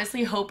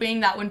honestly hoping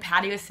that when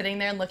Patty was sitting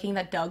there and looking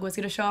that Doug was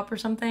going to show up or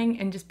something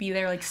and just be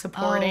there like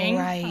supporting. Oh,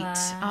 right.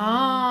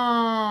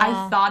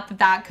 I thought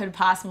that could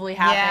possibly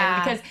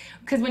happen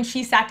because when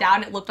she sat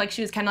down, it looked like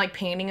she was kind of like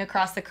painting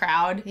across the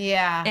crowd.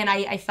 Yeah. And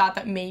I thought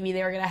that maybe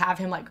they were going to have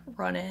him like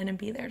run in and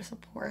be there to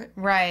support.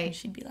 Right. And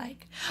she'd be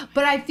like.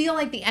 But I feel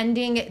like the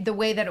ending, the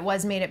way that it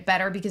was, made it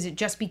better because it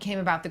just became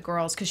about the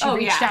girls. Because she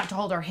reached out to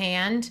hold her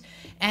hand,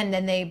 and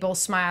then they both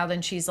smiled,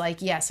 and she's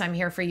like, yes, I'm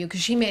here for you.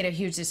 Because she made a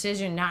huge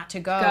decision not to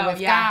go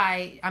with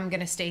Guy. I'm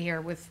going to stay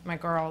here with my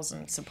girls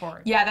and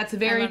support. Yeah, that's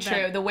very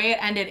true. The way it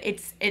ended,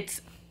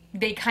 it's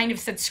they kind of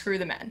said, screw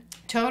the men.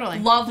 Totally.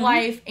 Love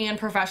life and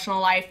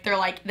professional life. They're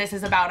like, this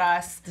is about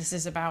us. This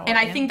is about And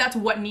I think that's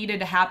what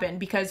needed to happen,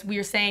 because we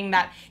were saying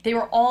that they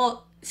were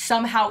all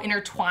somehow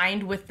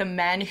intertwined with the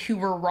men who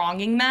were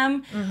wronging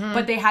them,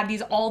 but they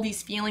had all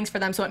these feelings for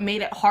them, so it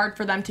made it hard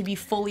for them to be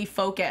fully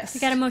focused.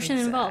 You got emotion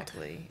involved.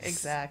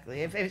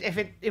 Exactly. If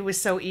it was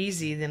so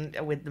easy then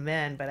with the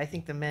men, but I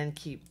think the men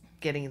keep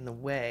getting in the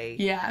way.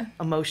 Yeah.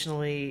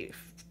 Emotionally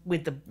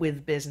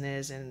with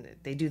business, and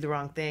they do the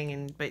wrong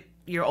thing, but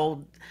your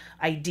old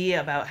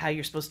idea about how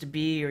you're supposed to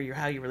be or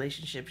how your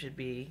relationship should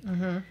be.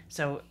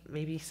 So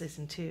maybe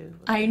season 2.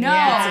 I know.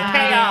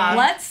 Yeah.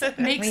 Let's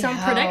make some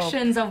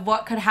predictions of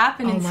what could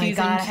happen in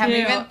season 2. I haven't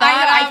even thought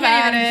I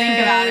can't even think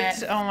about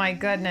it. Oh my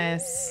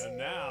goodness. And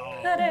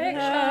now,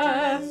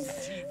 Predictions.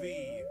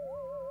 TV.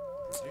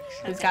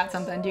 Who's got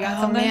something? Do you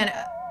got something? Oh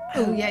man.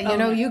 Oh yeah,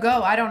 you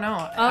go. I don't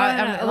know.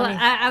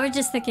 I was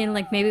just thinking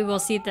like maybe we'll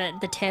see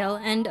the tail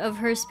end of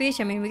her speech.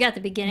 I mean, we got the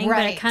beginning, but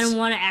I kind of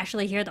want to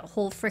actually hear the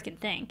whole freaking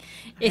thing.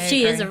 If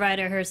she is a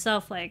writer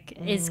herself, like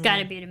it's got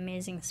to be an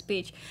amazing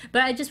speech.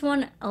 But I just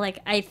want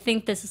I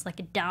think this is like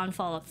a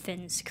downfall of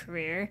Finn's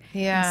career.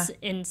 Yeah.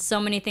 And so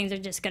many things are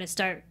just gonna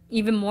start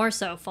even more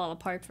so fall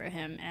apart for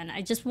him, and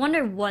I just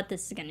wonder what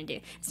this is gonna do.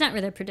 It's not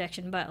really a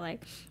prediction, but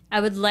like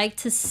I would like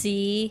to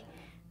see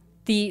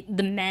the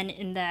men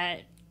in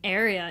that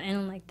area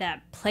and like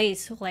that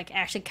place like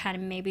actually kind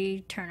of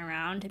maybe turn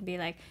around and be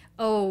like,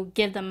 oh,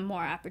 give them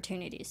more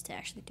opportunities to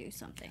actually do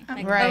something.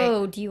 Like,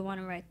 oh, do you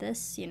want to write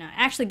this?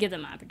 Actually give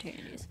them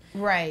opportunities.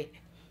 Right.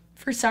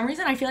 For some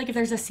reason, I feel like if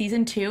there's a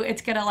season 2,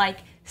 it's gonna like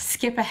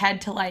skip ahead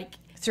to like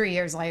 3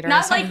 years later.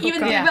 Not like even,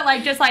 but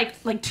like just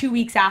like 2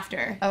 weeks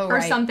after or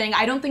right. something.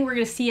 I don't think we're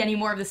gonna see any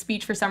more of the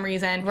speech for some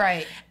reason.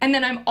 Right. And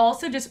then I'm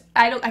also just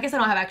I guess I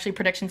don't have actually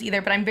predictions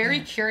either, but I'm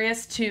very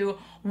curious to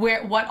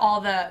what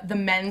all the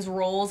men's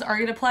roles are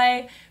gonna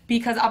play,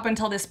 because up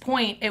until this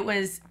point it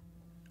was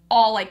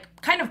all like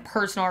kind of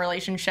personal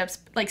relationships.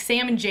 Like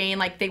Sam and Jane,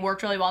 like they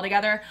worked really well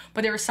together,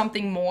 but there was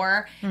something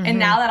more. And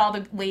now that all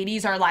the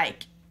ladies are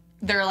like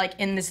they're like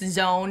in this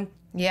zone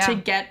to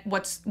get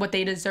what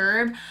they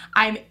deserve,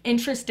 I'm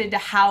interested to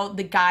how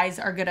the guys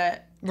are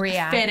gonna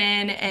fit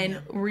in and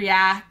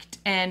react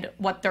and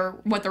what their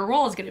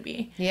role is going to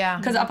be. Yeah.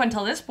 Because up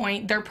until this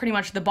point, they're pretty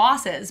much the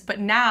bosses. But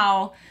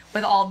now,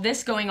 with all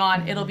this going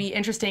on, it'll be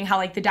interesting how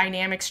like the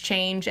dynamics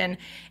change, and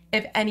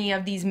if any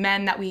of these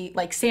men that we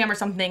like, Sam or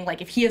something,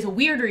 like if he has a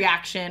weird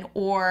reaction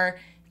or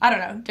I don't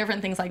know,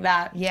 different things like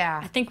that. Yeah.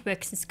 I think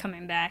Wix is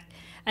coming back.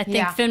 I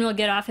think Finn will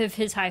get off of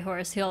his high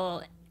horse.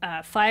 He'll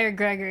fire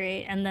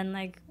Gregory, and then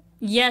like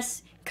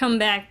come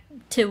back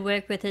to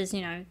Wick with his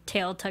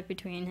tail tucked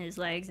between his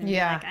legs, and be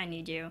like, I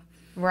need you.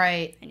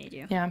 Right. I need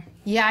you. Yeah.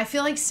 Yeah, I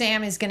feel like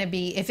Sam is going to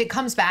be, if it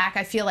comes back,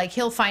 I feel like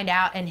he'll find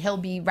out and he'll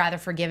be rather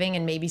forgiving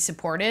and maybe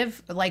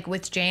supportive, like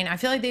with Jane. I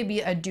feel like they'd be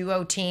a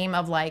duo team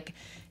of like,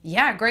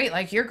 yeah, great.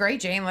 Like, you're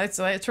great, Jane. Let's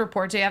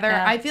report together.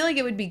 Yeah. I feel like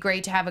it would be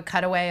great to have a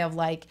cutaway of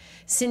like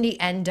Cindy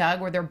and Doug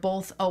where they're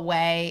both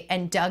away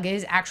and Doug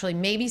is actually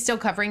maybe still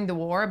covering the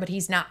war, but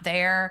he's not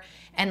there.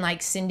 And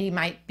like Cindy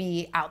might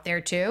be out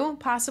there too,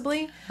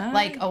 possibly,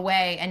 like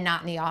away and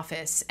not in the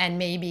office. And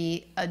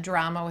maybe a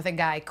drama with a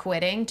guy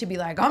quitting to be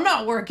like, I'm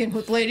not working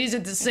with ladies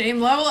at the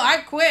same level. I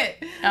quit.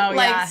 Oh,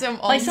 like yeah. some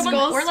old school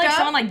or like stuff.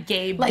 someone like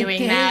Gabe Like doing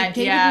Gabe, that.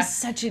 Gabe Yeah. is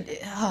such a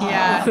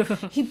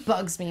he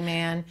bugs me,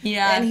 man.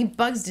 Yeah. And he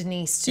bugs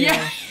Denise too.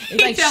 Yeah,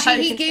 Like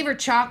he gave her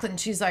chocolate and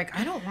she's like,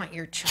 I don't want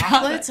your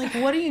chocolates. Like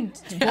what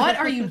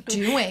are you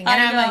doing? And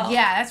I'm like,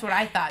 yeah, that's what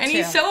I thought and too.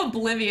 he's so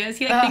oblivious.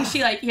 He like thinks he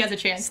has a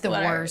chance. It's the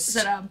worst.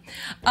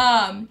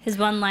 But, his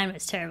one line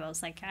was terrible.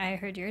 It's like, I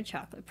heard you're a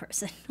chocolate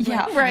person.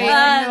 yeah, right.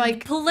 And you're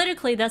like,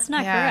 politically, that's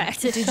not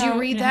correct. Did you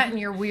read that in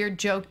your weird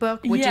joke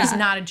book, which is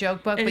not a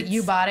joke book, but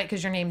you bought it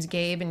because your name's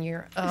Gabe and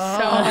you're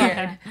so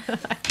weird.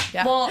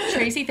 Yeah. Well,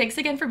 Tracy, thanks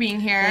again for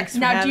being here. Thanks for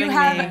now, do you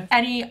having have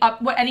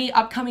any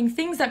upcoming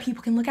things that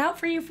people can look out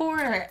for you for,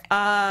 or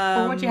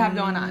what do you have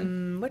going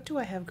on? What do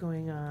I have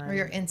going on? Or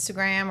your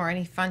Instagram or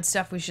any fun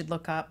stuff we should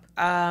look up.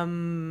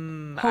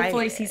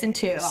 Hopefully season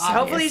 2.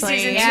 Hopefully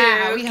season 2.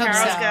 Yeah, we hope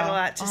Carol's so. got a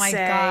lot to say. Oh my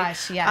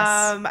gosh, yes.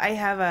 I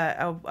have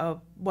a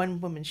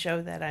one-woman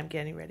show that I'm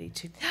getting ready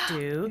to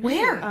do.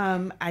 Where?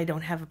 I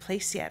don't have a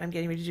place yet. I'm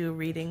getting ready to do a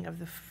reading of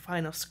the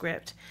final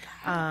script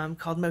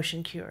called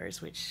Motion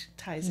Cures, which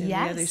ties in the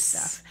other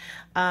stuff.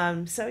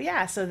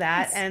 So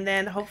that, and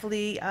then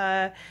hopefully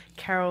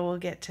Carol will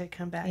get to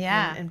come back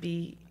and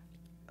be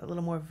a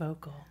little more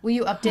vocal. Will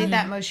you update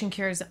that Motion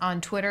Cures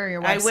on Twitter or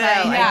your website?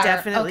 I will. I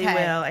definitely will.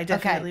 I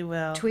definitely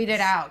will. Tweet it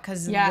out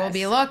because we'll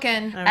be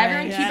looking. Right.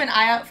 Everyone keep an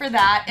eye out for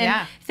that.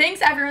 And thanks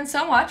everyone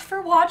so much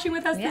for watching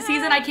with us this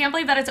season. I can't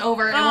believe that it's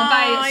over. It went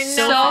by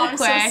so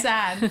quick. I'm so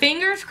sad.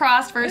 Fingers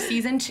crossed for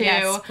season 2.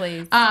 Yes,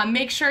 please.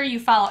 Make sure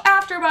you follow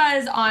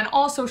AfterBuzz on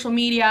all social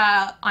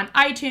media, on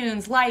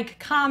iTunes,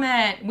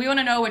 comment. We want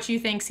to know what you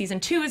think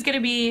season 2 is going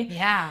to be.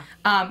 Yeah.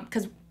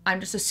 Because I'm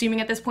just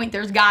assuming at this point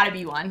there's got to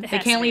be one. They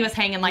can't leave us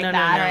hanging like that. No.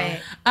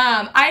 Right.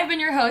 I have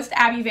been your host,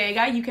 Abby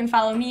Vega. You can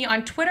follow me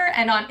on Twitter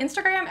and on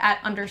Instagram at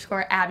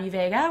 _Abby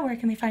Vega. Where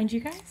can they find you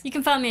guys? You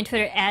can follow me on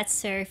Twitter at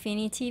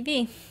Serafini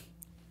TV.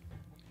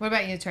 What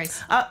about you,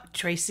 Trace?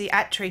 Tracy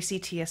at Tracy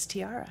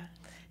TSTiara.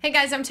 Hey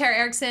guys, I'm Tara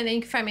Erickson, and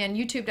you can find me on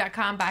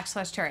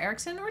youtube.com/Tara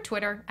Erickson or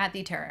Twitter at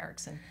the Tara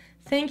Erickson.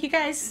 Thank you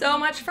guys so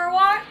much for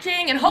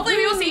watching, and hopefully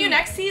we will see you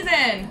next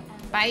season.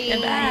 Bye.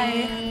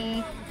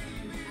 Goodbye.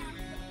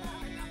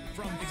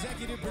 From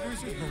executive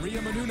producers Maria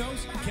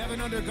Menounos, Kevin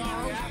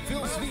Undergaro,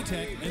 Phil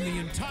Svitek, and the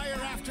entire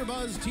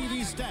AfterBuzz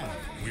TV staff,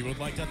 we would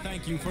like to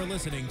thank you for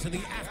listening to the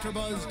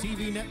AfterBuzz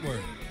TV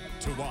network.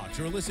 To watch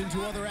or listen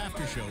to other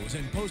after shows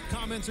and post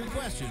comments or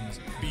questions,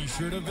 be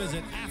sure to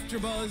visit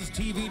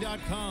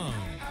AfterBuzzTV.com.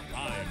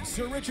 I'm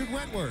Sir Richard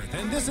Wentworth,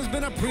 and this has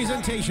been a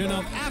presentation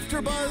of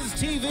AfterBuzz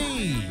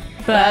TV.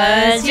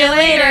 Buzz you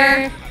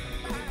later.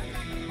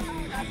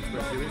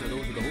 Express hearing are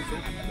those of the host,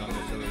 not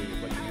necessarily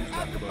reflecting views of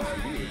AfterBuzz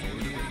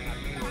TV.